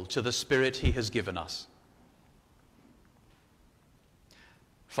faithful to the Spirit he has given us.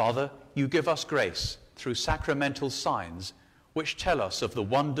 Father, you give us grace through sacramental signs which tell us of the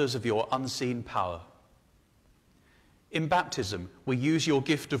wonders of your unseen power. In baptism, we use your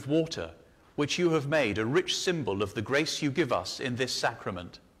gift of water, which you have made a rich symbol of the grace you give us in this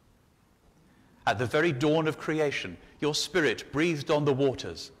sacrament. At the very dawn of creation, your Spirit breathed on the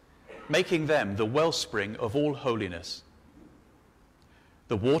waters, making them the wellspring of all holiness.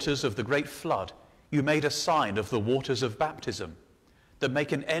 The waters of the great flood, you made a sign of the waters of baptism, that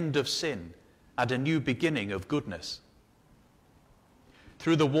make an end of sin and a new beginning of goodness.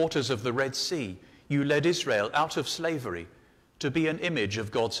 Through the waters of the Red Sea, you led Israel out of slavery to be an image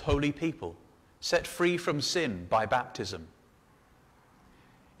of God's holy people, set free from sin by baptism.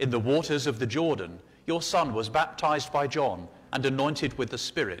 In the waters of the Jordan, your Son was baptized by John and anointed with the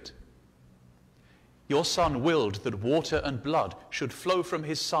Spirit. Your Son willed that water and blood should flow from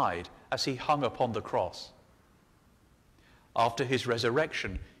his side as he hung upon the cross. After his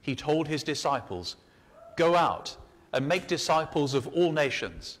resurrection, he told his disciples, "Go out and make disciples of all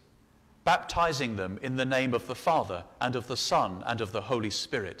nations, baptizing them in the name of the Father and of the Son and of the Holy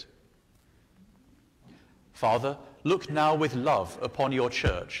Spirit." Father, look now with love upon your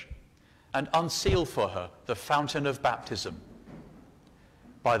church and unseal for her the fountain of baptism.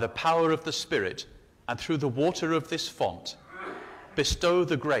 By the power of the Spirit and through the water of this font, bestow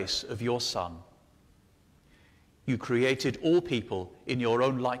the grace of your Son. You created all people in your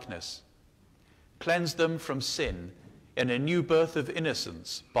own likeness. Cleanse them from sin in a new birth of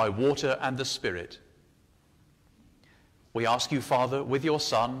innocence by water and the Spirit. We ask you, Father, with your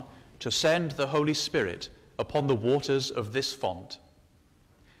Son, to send the Holy Spirit upon the waters of this font.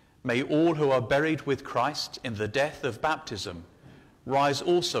 May all who are buried with Christ in the death of baptism rise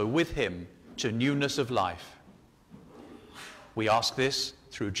also with him to newness of life. We ask this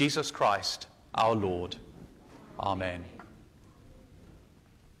through Jesus Christ, our Lord. Amen.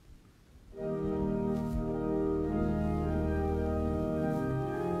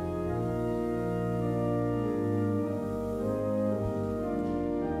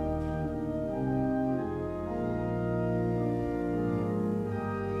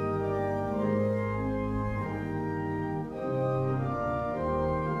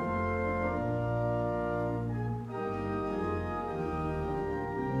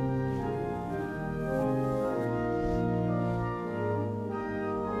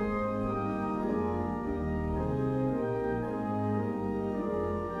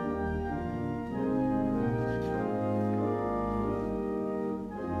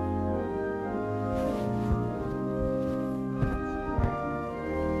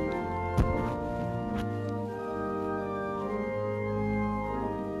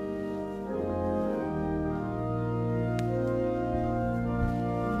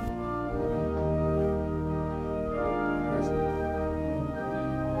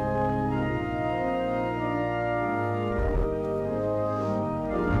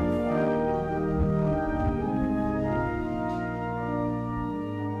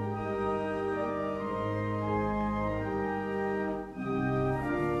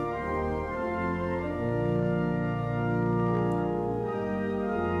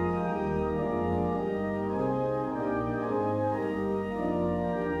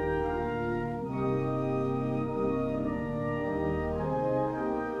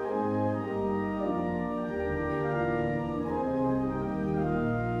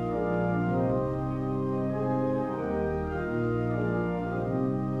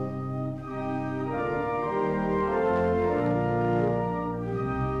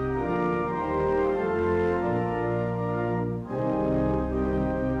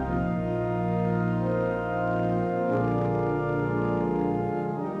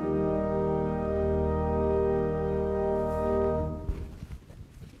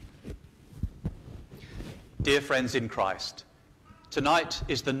 Dear friends in Christ, tonight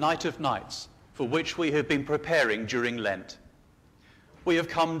is the night of nights for which we have been preparing during Lent. We have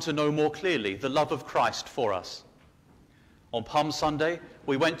come to know more clearly the love of Christ for us. On Palm Sunday,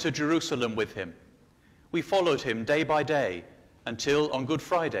 we went to Jerusalem with him. We followed him day by day until on Good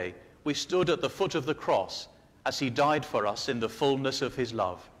Friday we stood at the foot of the cross as he died for us in the fullness of his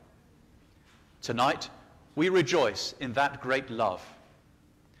love. Tonight, we rejoice in that great love.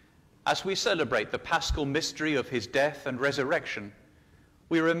 As we celebrate the paschal mystery of his death and resurrection,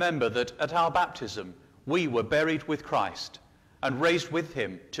 we remember that at our baptism we were buried with Christ and raised with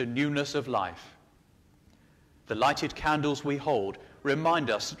him to newness of life. The lighted candles we hold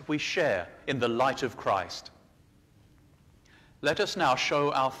remind us that we share in the light of Christ. Let us now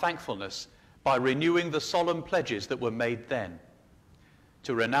show our thankfulness by renewing the solemn pledges that were made then: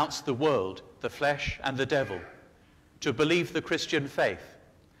 to renounce the world, the flesh, and the devil, to believe the Christian faith,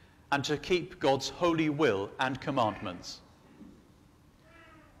 and to keep God's holy will and commandments.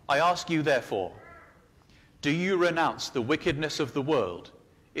 I ask you, therefore, do you renounce the wickedness of the world,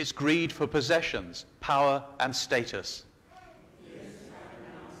 its greed for possessions, power, and status? Yes, I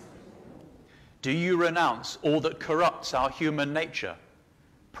renounce it all. Do you renounce all that corrupts our human nature,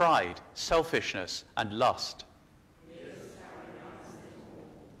 pride, selfishness, and lust? Yes, I renounce it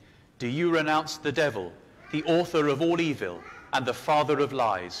all. Do you renounce the devil, the author of all evil, and the father of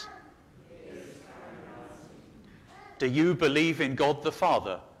lies? Do you believe in God the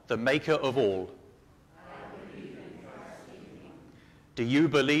Father, the maker of all? I believe and trust in him. Do you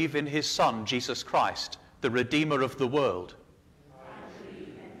believe in his Son, Jesus Christ, the Redeemer of the world? I believe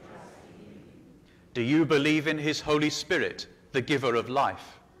and trust in him. Do you believe in his Holy Spirit, the giver of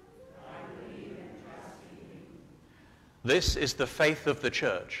life? I believe and trust in him. This is the faith of the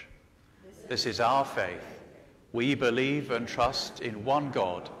Church. This is our faith. We believe and trust in one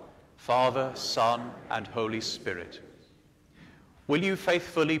God, Father, Son, and Holy Spirit. Will you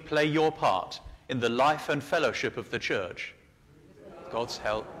faithfully play your part in the life and fellowship of the Church? With God's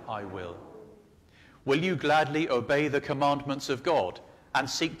help, I will. Will you gladly obey the commandments of God and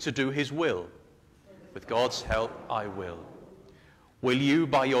seek to do his will. With God's help, I will. Will you,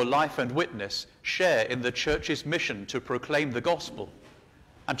 by your life and witness, share in the Church's mission to proclaim the gospel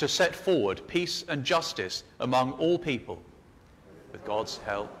and to set forward peace and justice among all people? With God's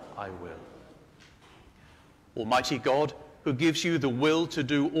help, I will. Almighty God, who gives you the will to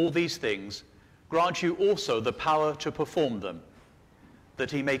do all these things, grant you also the power to perform them, that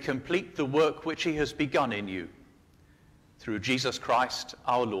he may complete the work which he has begun in you. Through Jesus Christ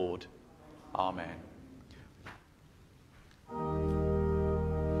our Lord. Amen.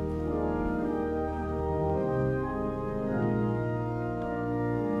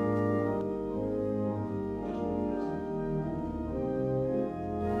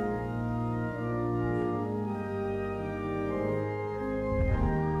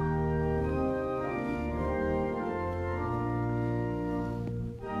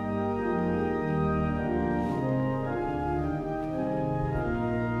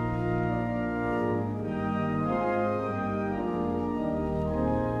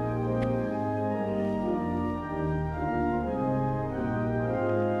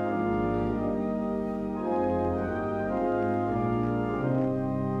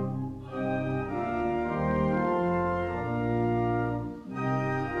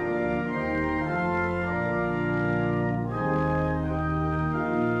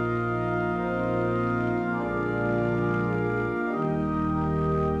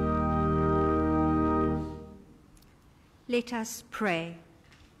 Let us pray.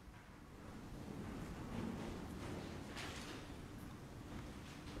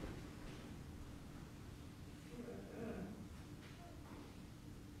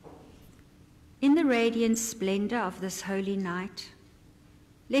 In the radiant splendor of this holy night,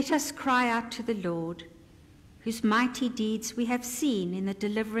 let us cry out to the Lord, whose mighty deeds we have seen in the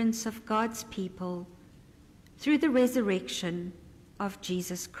deliverance of God's people through the resurrection of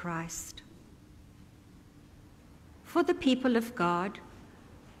Jesus Christ. For the people of God,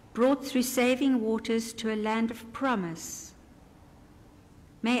 brought through saving waters to a land of promise,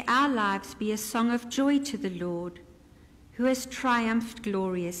 may our lives be a song of joy to the Lord, who has triumphed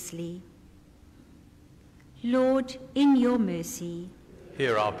gloriously. Lord, in your mercy,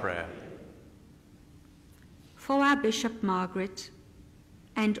 hear our prayer. For our Bishop Margaret,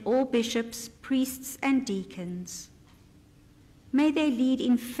 and all bishops, priests, and deacons, may they lead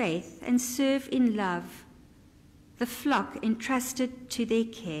in faith and serve in love the flock entrusted to their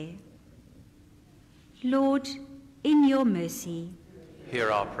care. Lord, in your mercy,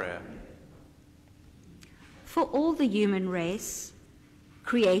 hear our prayer. For all the human race,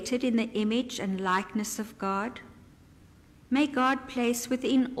 created in the image and likeness of God, may God place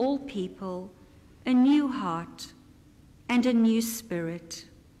within all people a new heart and a new spirit.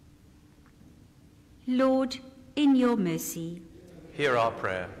 Lord, in your mercy, hear our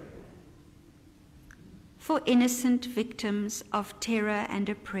prayer. For innocent victims of terror and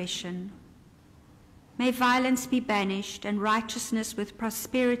oppression, may violence be banished and righteousness with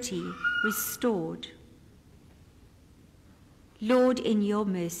prosperity restored. Lord, in your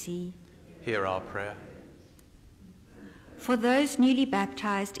mercy, hear our prayer. For those newly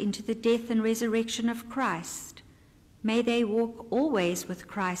baptized into the death and resurrection of Christ, may they walk always with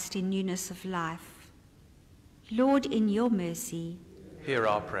Christ in newness of life. Lord, in your mercy, hear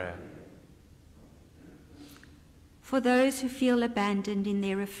our prayer. For those who feel abandoned in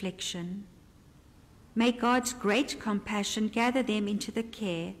their affliction, may God's great compassion gather them into the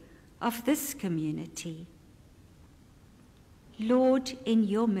care of this community. Lord, in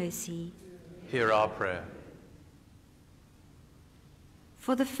your mercy, hear our prayer.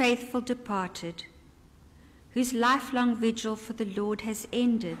 For the faithful departed, whose lifelong vigil for the Lord has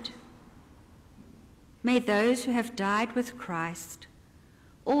ended, may those who have died with Christ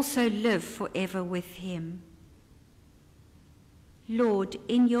also live forever with him. Lord,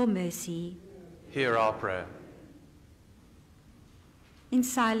 in your mercy, hear our prayer. In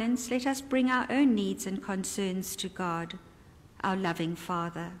silence, let us bring our own needs and concerns to God, our loving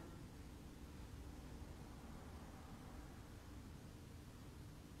Father.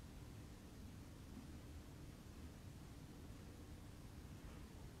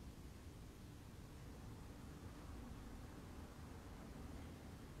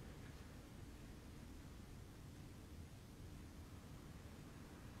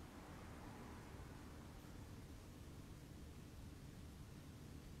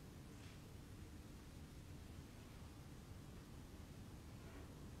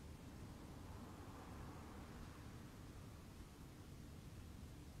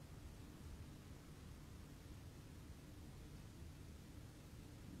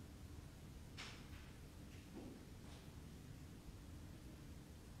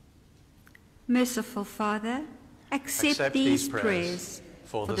 Merciful Father, accept these prayers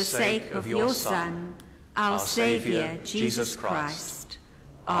for the sake of your Son, our Saviour, Jesus Christ.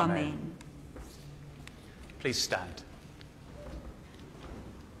 Amen. Please stand.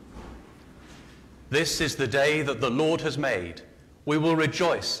 This is the day that the Lord has made. We will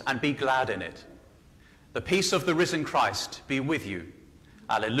rejoice and be glad in it. The peace of the risen Christ be with you.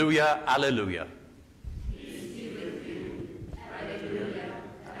 Alleluia, alleluia.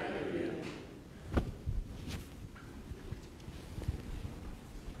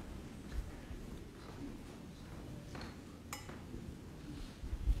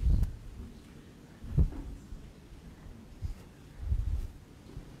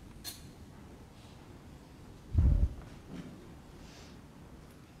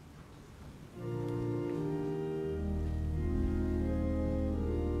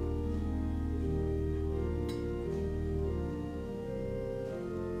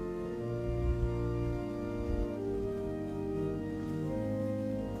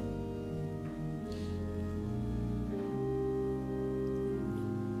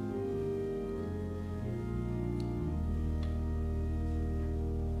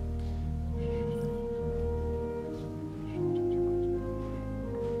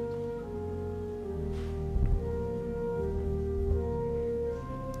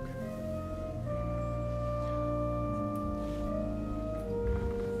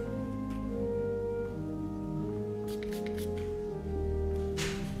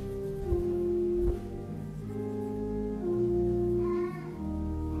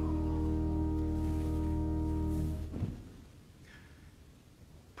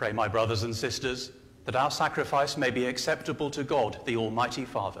 Pray, my brothers and sisters, that our sacrifice may be acceptable to God, the Almighty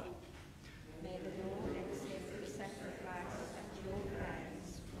Father. May the Lord accept the sacrifice at your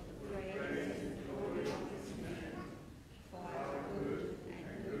hands for the praise and glory of his name, for our good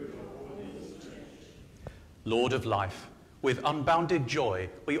and good of all his church. Lord of life, with unbounded joy,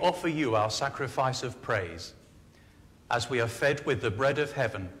 we offer you our sacrifice of praise. As we are fed with the bread of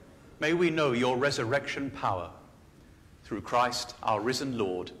heaven, may we know your resurrection power. Through Christ, our risen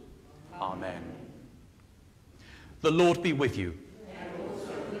Lord. Amen. The Lord be with you. And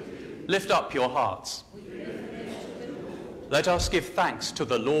also with you. Lift up your hearts. We lift them to the Lord. Let us give thanks to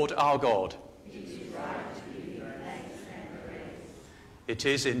the Lord our God. It is right to give you thanks and praise. It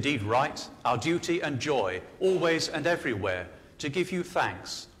is indeed right, our duty and joy, always and everywhere, to give you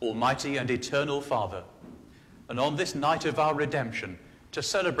thanks, Almighty and eternal Father. And on this night of our redemption, to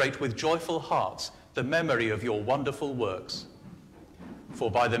celebrate with joyful hearts the memory of your wonderful works.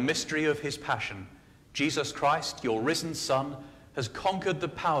 For by the mystery of his passion, Jesus Christ, your risen Son, has conquered the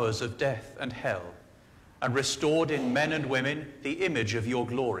powers of death and hell, and restored in men and women the image of your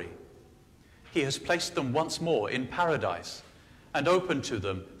glory. He has placed them once more in paradise, and opened to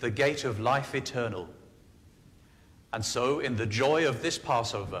them the gate of life eternal. And so, in the joy of this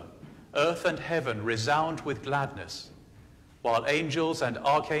Passover, earth and heaven resound with gladness, while angels and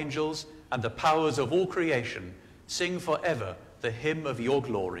archangels and the powers of all creation sing forever the hymn of your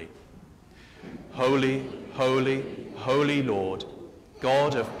glory. Holy, holy, holy Lord,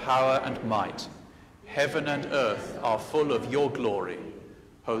 God of power and might, heaven and earth are full of your glory.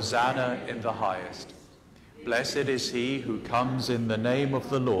 Hosanna in the highest. Blessed is he who comes in the name of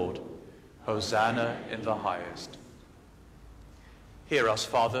the Lord. Hosanna in the highest. Hear us,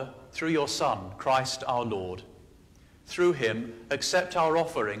 Father, through your Son, Christ our Lord. Through him, accept our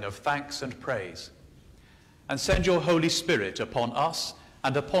offering of thanks and praise, and send your Holy Spirit upon us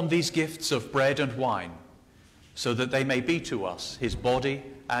and upon these gifts of bread and wine, so that they may be to us his body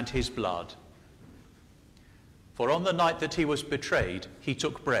and his blood. For on the night that he was betrayed, he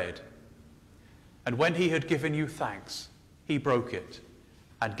took bread, and when he had given you thanks, he broke it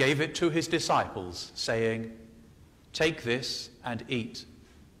and gave it to his disciples, saying, "Take this and eat.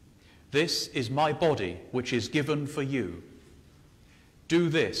 This is my body, which is given for you. Do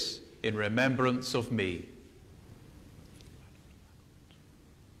this in remembrance of me."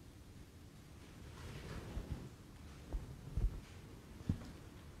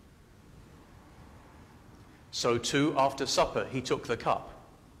 So too, after supper, he took the cup.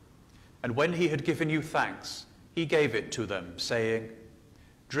 And when he had given you thanks, he gave it to them, saying,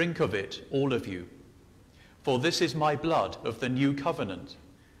 "Drink of it, all of you. For this is my blood of the new covenant,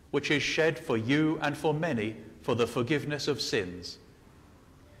 which is shed for you and for many for the forgiveness of sins.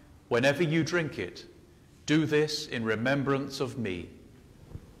 Whenever you drink it, do this in remembrance of me."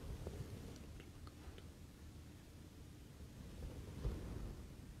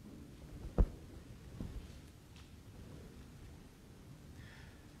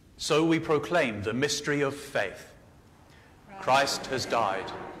 So we proclaim the mystery of faith. Christ has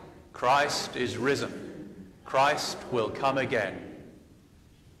died. Christ is risen. Christ will come again.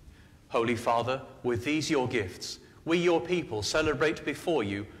 Holy Father, with these your gifts, we your people celebrate before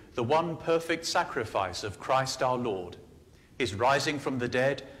you the one perfect sacrifice of Christ our Lord, his rising from the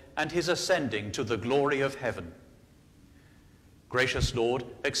dead and his ascending to the glory of heaven. Gracious Lord,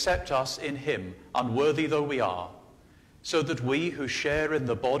 accept us in him, unworthy though we are, so that we who share in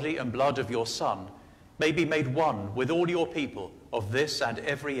the body and blood of your Son may be made one with all your people of this and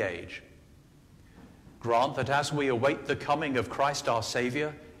every age. Grant that as we await the coming of Christ our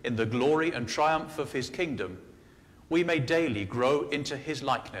Saviour in the glory and triumph of his kingdom, we may daily grow into his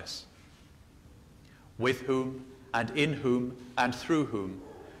likeness, with whom and in whom and through whom,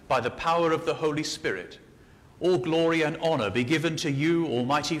 by the power of the Holy Spirit, all glory and honour be given to you,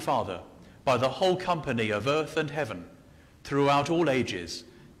 Almighty Father, by the whole company of earth and heaven, throughout all ages,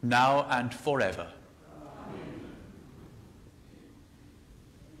 now and forever. Amen.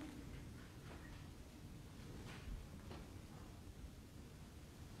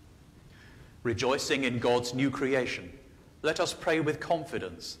 Rejoicing in God's new creation, let us pray with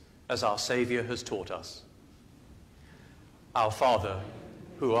confidence as our Saviour has taught us. Our Father,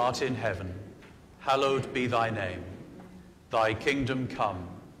 who art in heaven, hallowed be thy name. Thy kingdom come,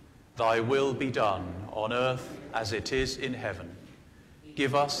 thy will be done on earth as it is in heaven.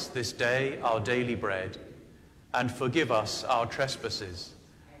 Give us this day our daily bread, and forgive us our trespasses,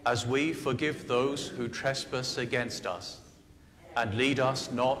 as we forgive those who trespass against us. And lead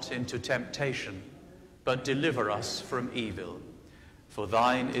us not into temptation, but deliver us from evil. For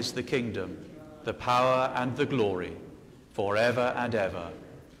thine is the kingdom, the power and the glory, forever and ever.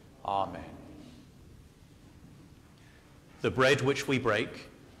 Amen. The bread which we break,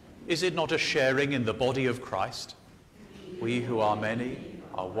 is it not a sharing in the body of Christ? We who are many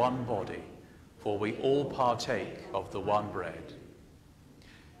are one body, for we all partake of the one bread.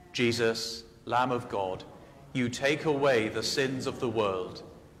 Jesus, Lamb of God, you take away the sins of the world.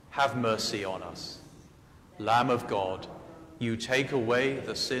 Have mercy on us. Lamb of God, you take away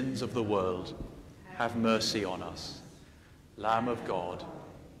the sins of the world. Have mercy on us. Lamb of God,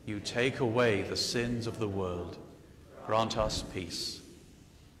 you take away the sins of the world. Grant us peace.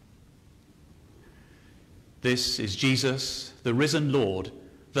 This is Jesus, the risen Lord,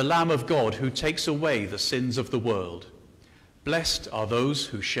 the Lamb of God who takes away the sins of the world. Blessed are those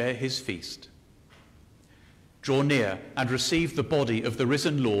who share his feast. Draw near and receive the body of the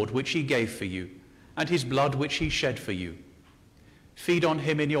risen Lord which he gave for you, and his blood which he shed for you. Feed on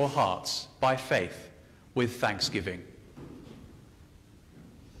him in your hearts by faith with thanksgiving.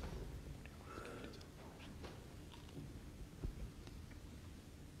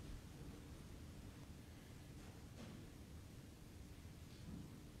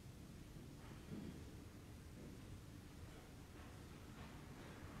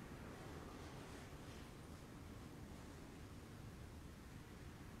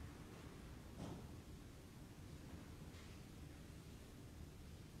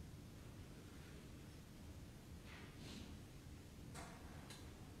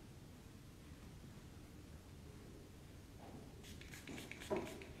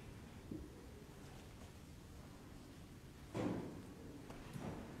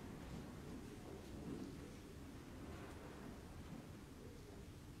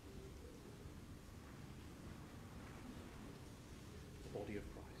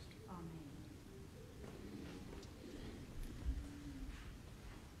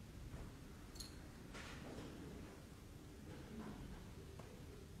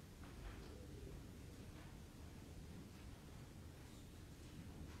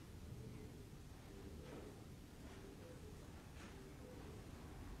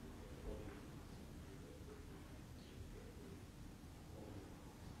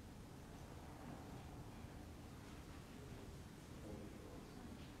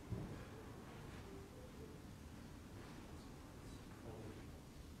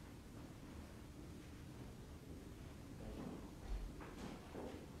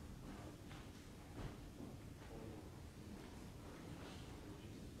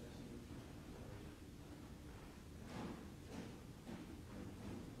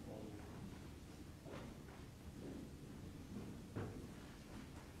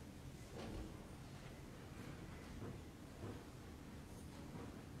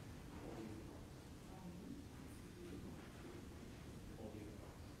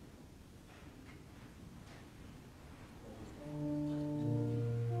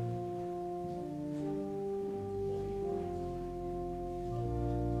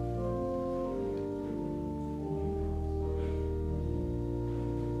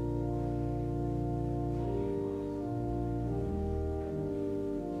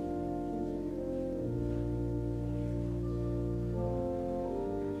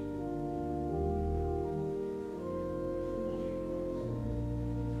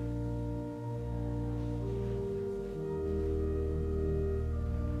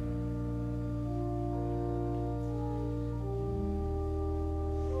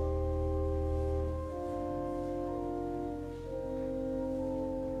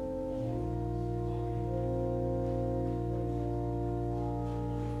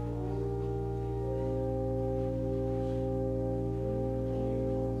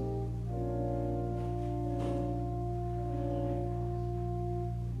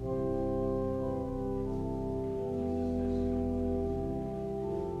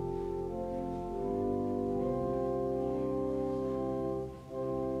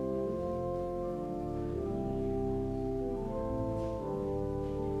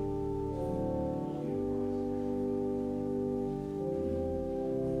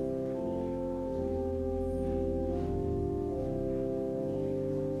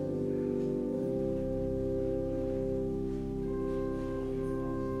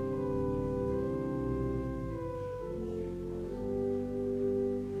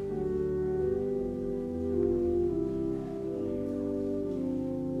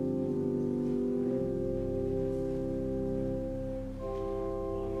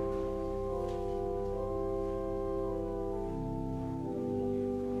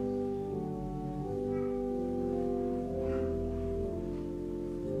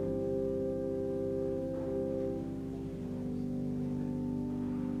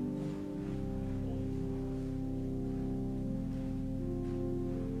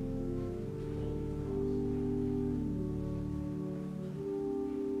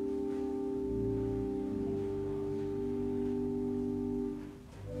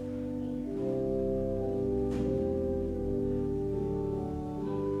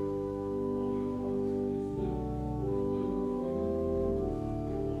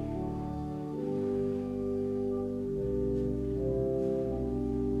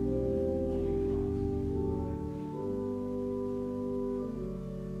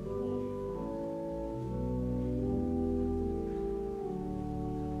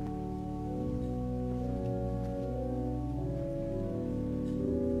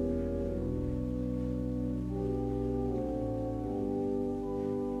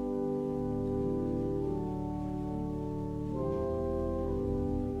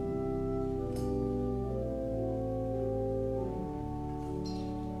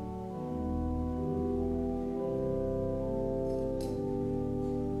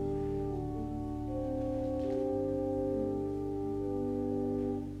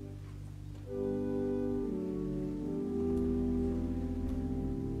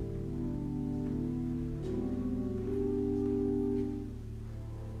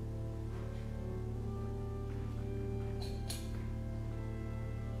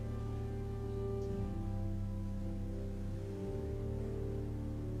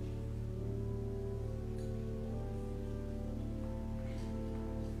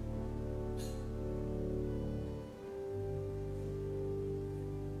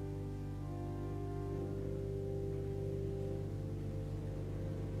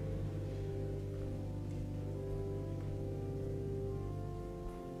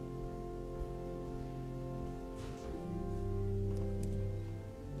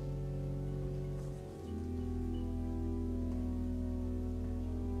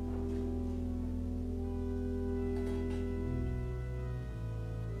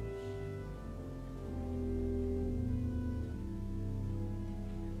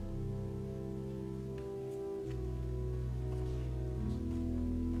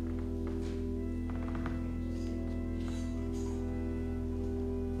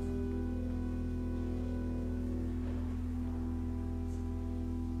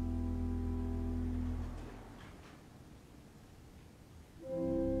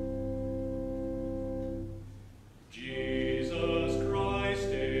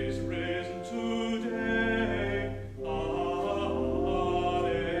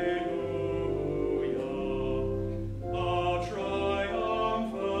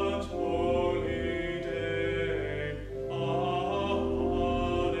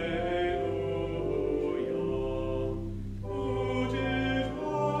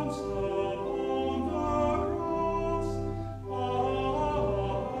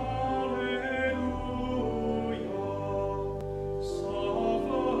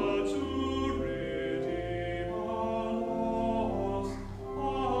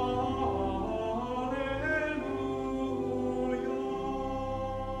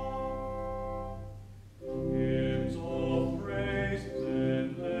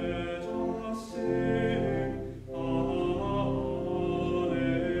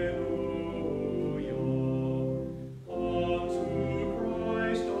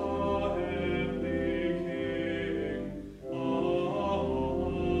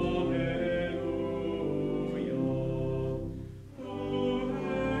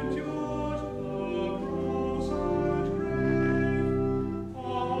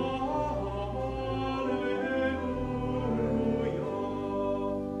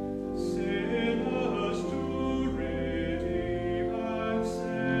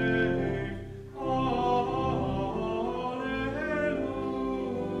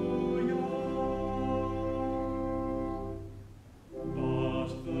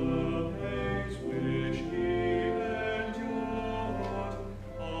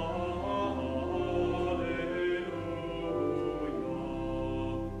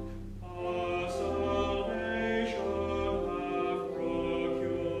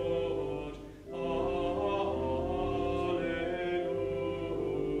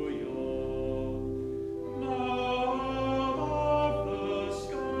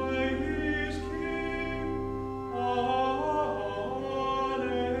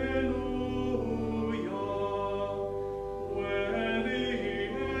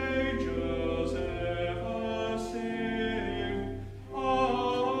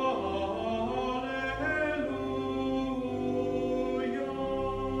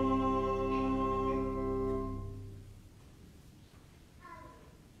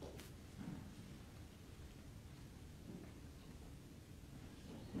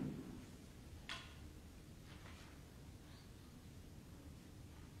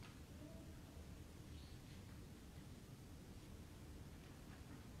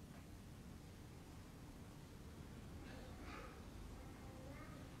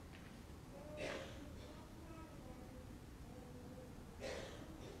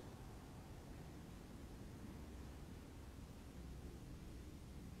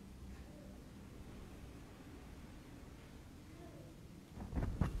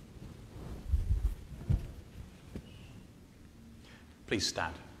 Please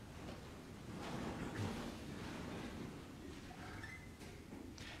stand.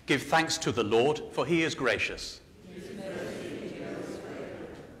 Give thanks to the Lord, for he is gracious.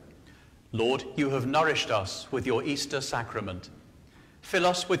 Lord, you have nourished us with your Easter sacrament. Fill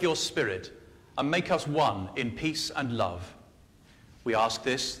us with your Spirit and make us one in peace and love. We ask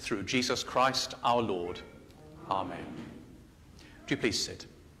this through Jesus Christ our Lord. Amen. Would you please sit?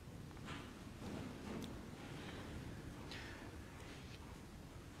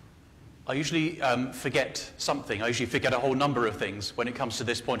 I usually forget something. I usually forget a whole number of things when it comes to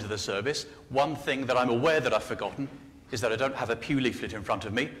this point of the service. One thing that I'm aware that I've forgotten is that I don't have a pew leaflet in front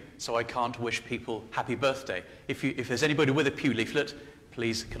of me, so I can't wish people happy birthday. If there's anybody with a pew leaflet,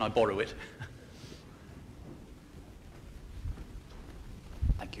 please, can I borrow it?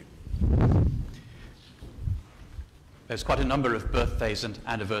 Thank you. There's quite a number of birthdays and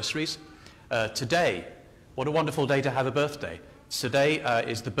anniversaries. Today, what a wonderful day to have a birthday. Today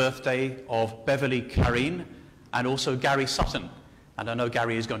is the birthday of Beverly Careen and also Gary Sutton. And I know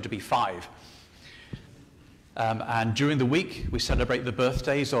Gary is going to be 5. And during the week, we celebrate the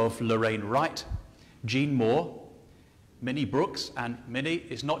birthdays of Lorraine Wright, Jean Moore, Minnie Brooks. And Minnie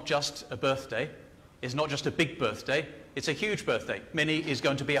is not just a birthday. It's not just a big birthday. It's a huge birthday. Minnie is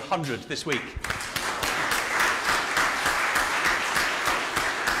going to be 100 this week.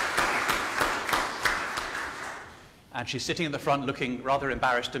 And she's sitting at the front looking rather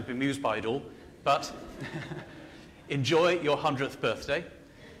embarrassed and bemused by it all. But enjoy your 100th birthday.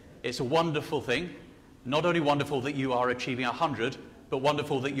 It's a wonderful thing. Not only wonderful that you are achieving 100, but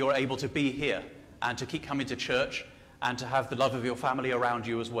wonderful that you're able to be here and to keep coming to church and to have the love of your family around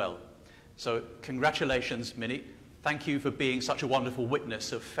you as well. So congratulations, Minnie. Thank you for being such a wonderful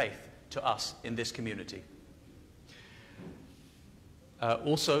witness of faith to us in this community.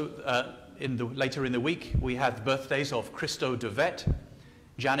 Later in the week, we have the birthdays of Christo DeVette,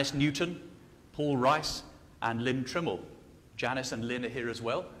 Janice Newton, Paul Rice, and Lynn Trimmel. Janice and Lynn are here as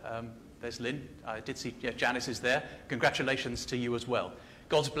well. There's Lynn. I did see Janice is there. Congratulations to you as well.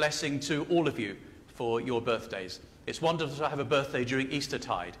 God's blessing to all of you for your birthdays. It's wonderful to have a birthday during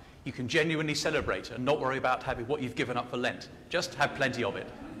Eastertide. You can genuinely celebrate and not worry about having what you've given up for Lent. Just have plenty of it.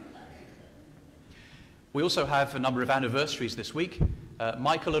 We also have a number of anniversaries this week.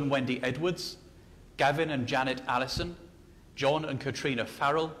 Michael and Wendy Edwards, Gavin and Janet Allison, John and Katrina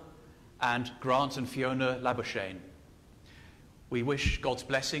Farrell, and Grant and Fiona Labuschagne. We wish God's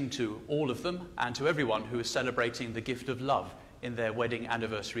blessing to all of them and to everyone who is celebrating the gift of love in their wedding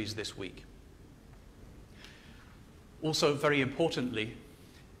anniversaries this week. Also, very importantly,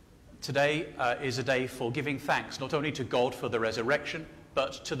 today is a day for giving thanks, not only to God for the resurrection,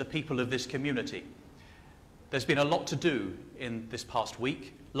 but to the people of this community. There's been a lot to do in this past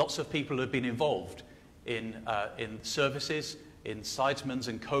week. Lots of people have been involved in services, in sidesmen's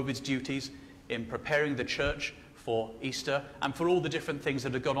and COVID's duties, in preparing the church for Easter, and for all the different things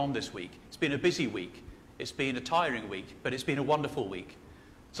that have gone on this week. It's been a busy week. It's been a tiring week, but it's been a wonderful week.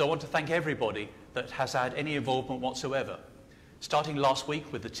 So I want to thank everybody that has had any involvement whatsoever. Starting last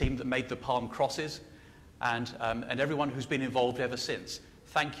week with the team that made the palm crosses, and everyone who's been involved ever since.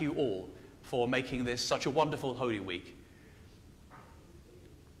 Thank you all for making this such a wonderful Holy Week.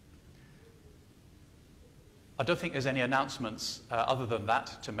 I don't think there's any announcements other than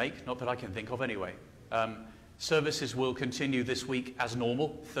that to make, not that I can think of anyway. Services will continue this week as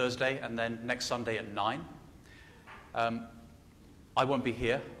normal, Thursday and then next Sunday at 9. I won't be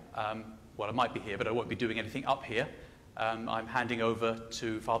here. Well, I might be here, but I won't be doing anything up here. I'm handing over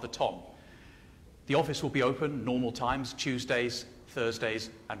to Father Tom. The office will be open normal times, Tuesdays, Thursdays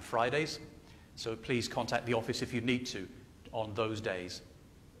and Fridays. So please contact the office if you need to on those days.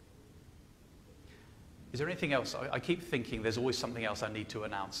 Is there anything else? I keep thinking there's always something else I need to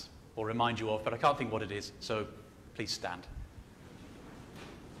announce or remind you of, but I can't think what it is, so please stand.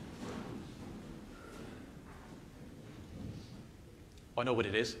 I know what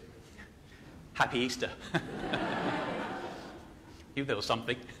it is. Happy Easter. You there was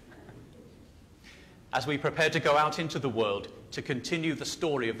something. As we prepare to go out into the world to continue the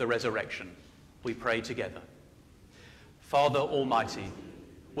story of the resurrection, we pray together. Father Almighty,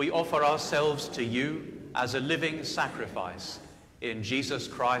 we offer ourselves to you as a living sacrifice in Jesus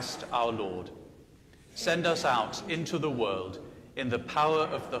Christ our Lord. Send us out into the world in the power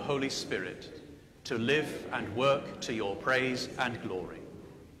of the Holy Spirit to live and work to your praise and glory.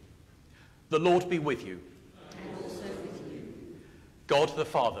 The Lord be with you. And also with you. God the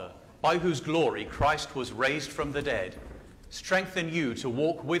Father, by whose glory Christ was raised from the dead, strengthen you to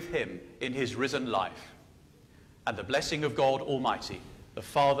walk with him in his risen life. And the blessing of God Almighty, the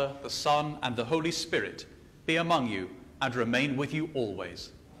Father, the Son, and the Holy Spirit be among you and remain with you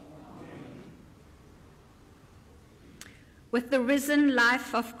always. With the risen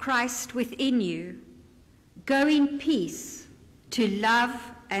life of Christ within you, go in peace to love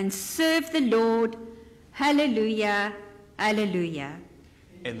and serve the Lord. Hallelujah, hallelujah.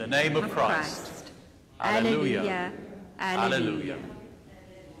 In the name of Christ. Hallelujah, hallelujah. Hallelujah.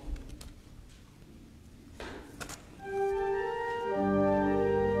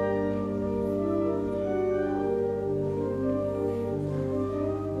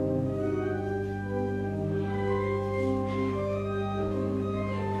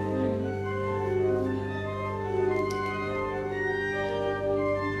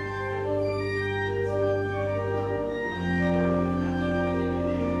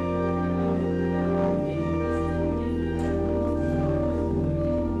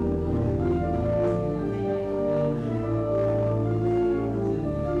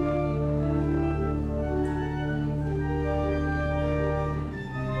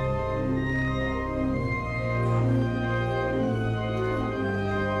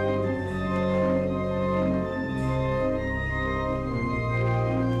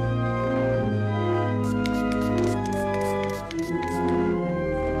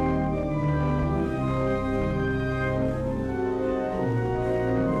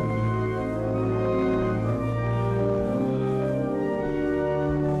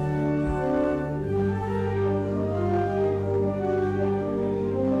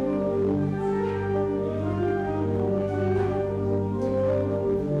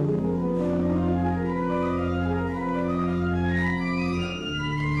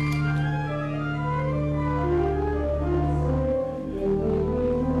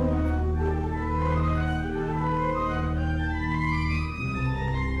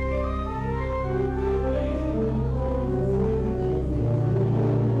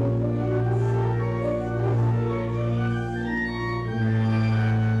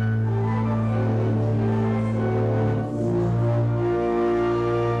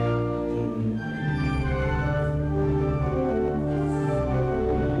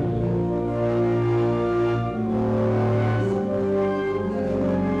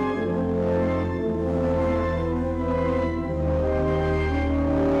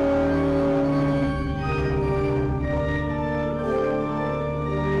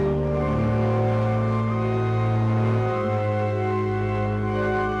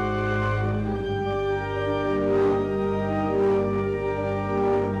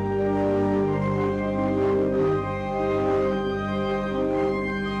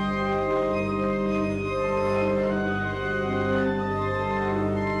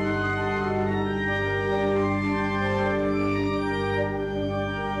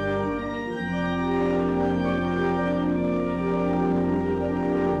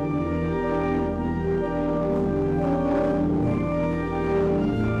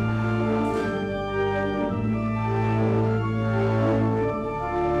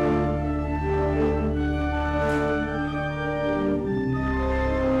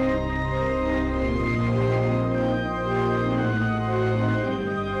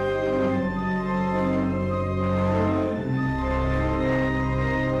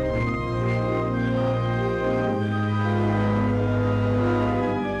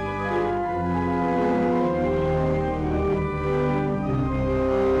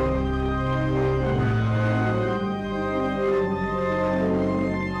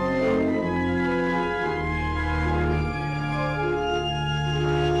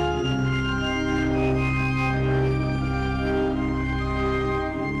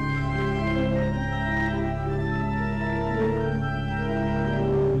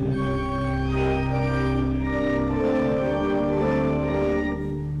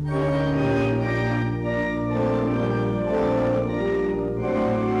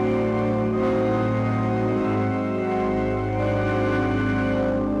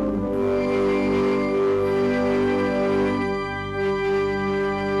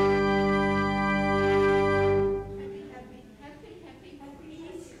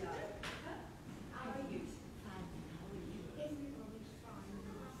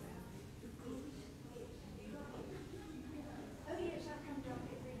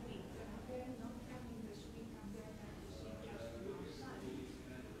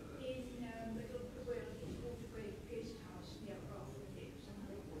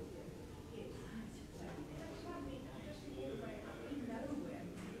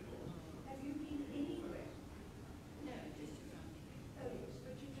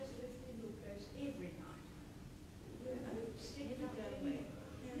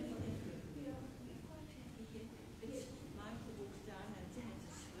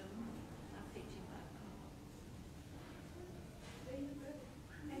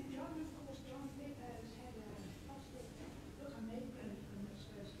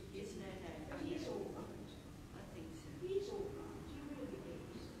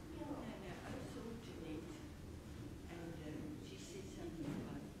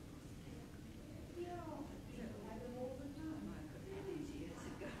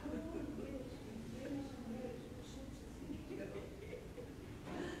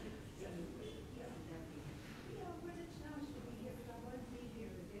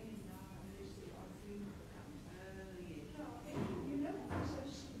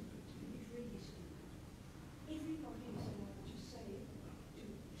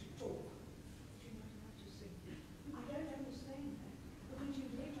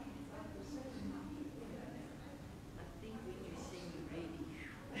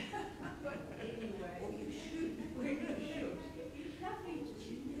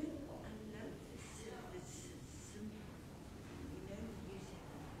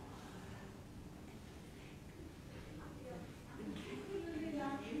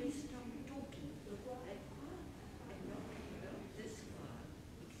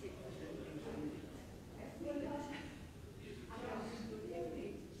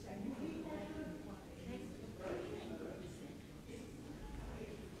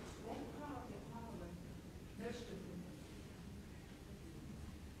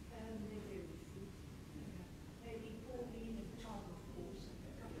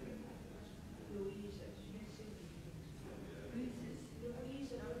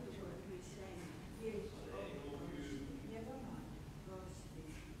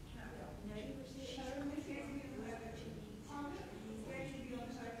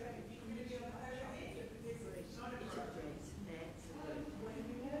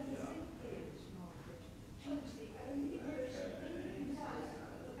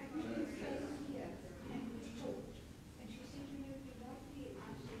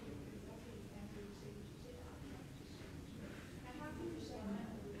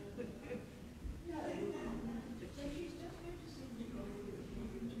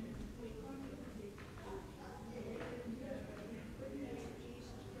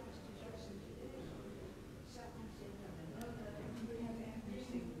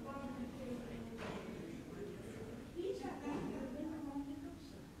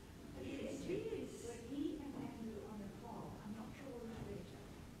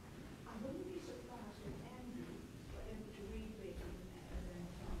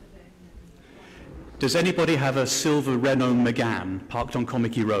 Does anybody have a silver Renault Megane parked on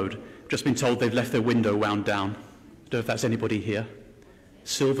Comickey Road? Just been told they've left their window wound down. Don't know if that's anybody here.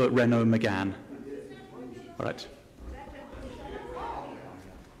 Silver Renault Megane. All right.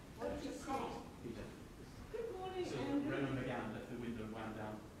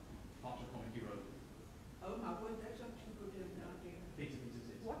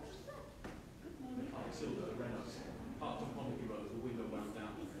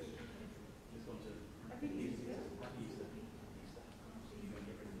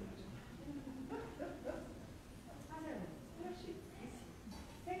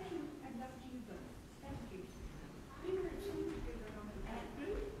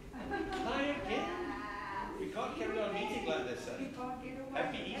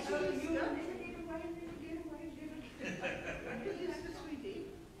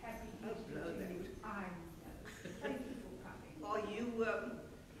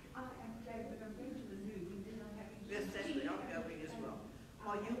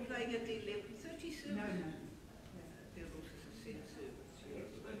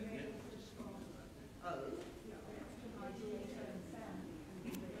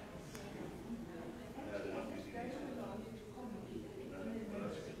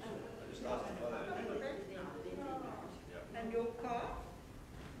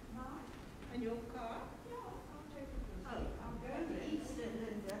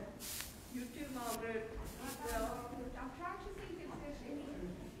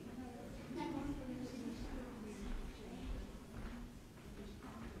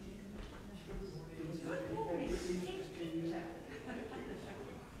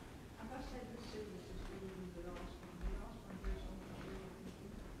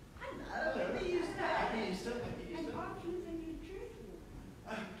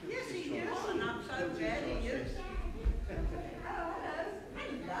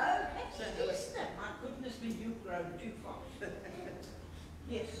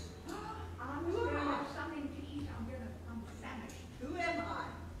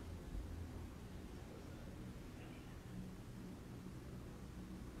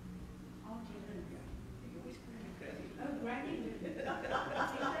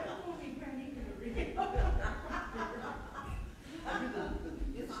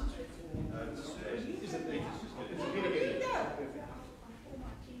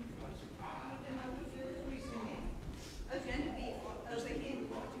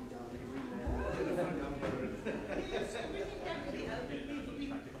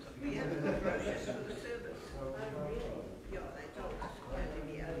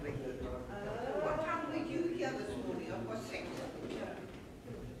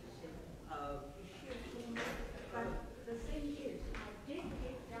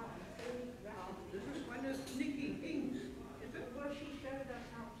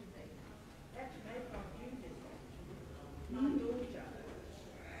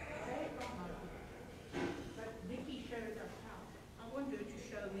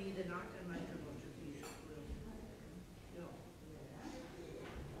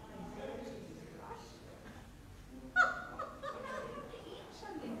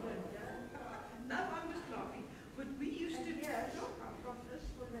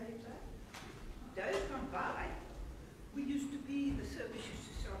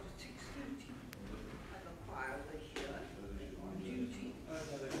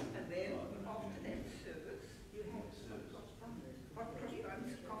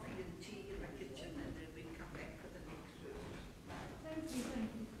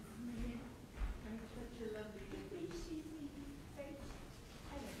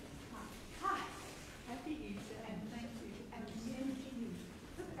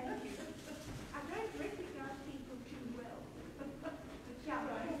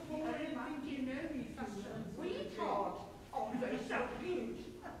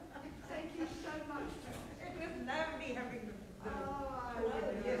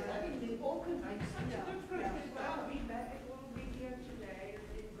 Yes, I think the organ makes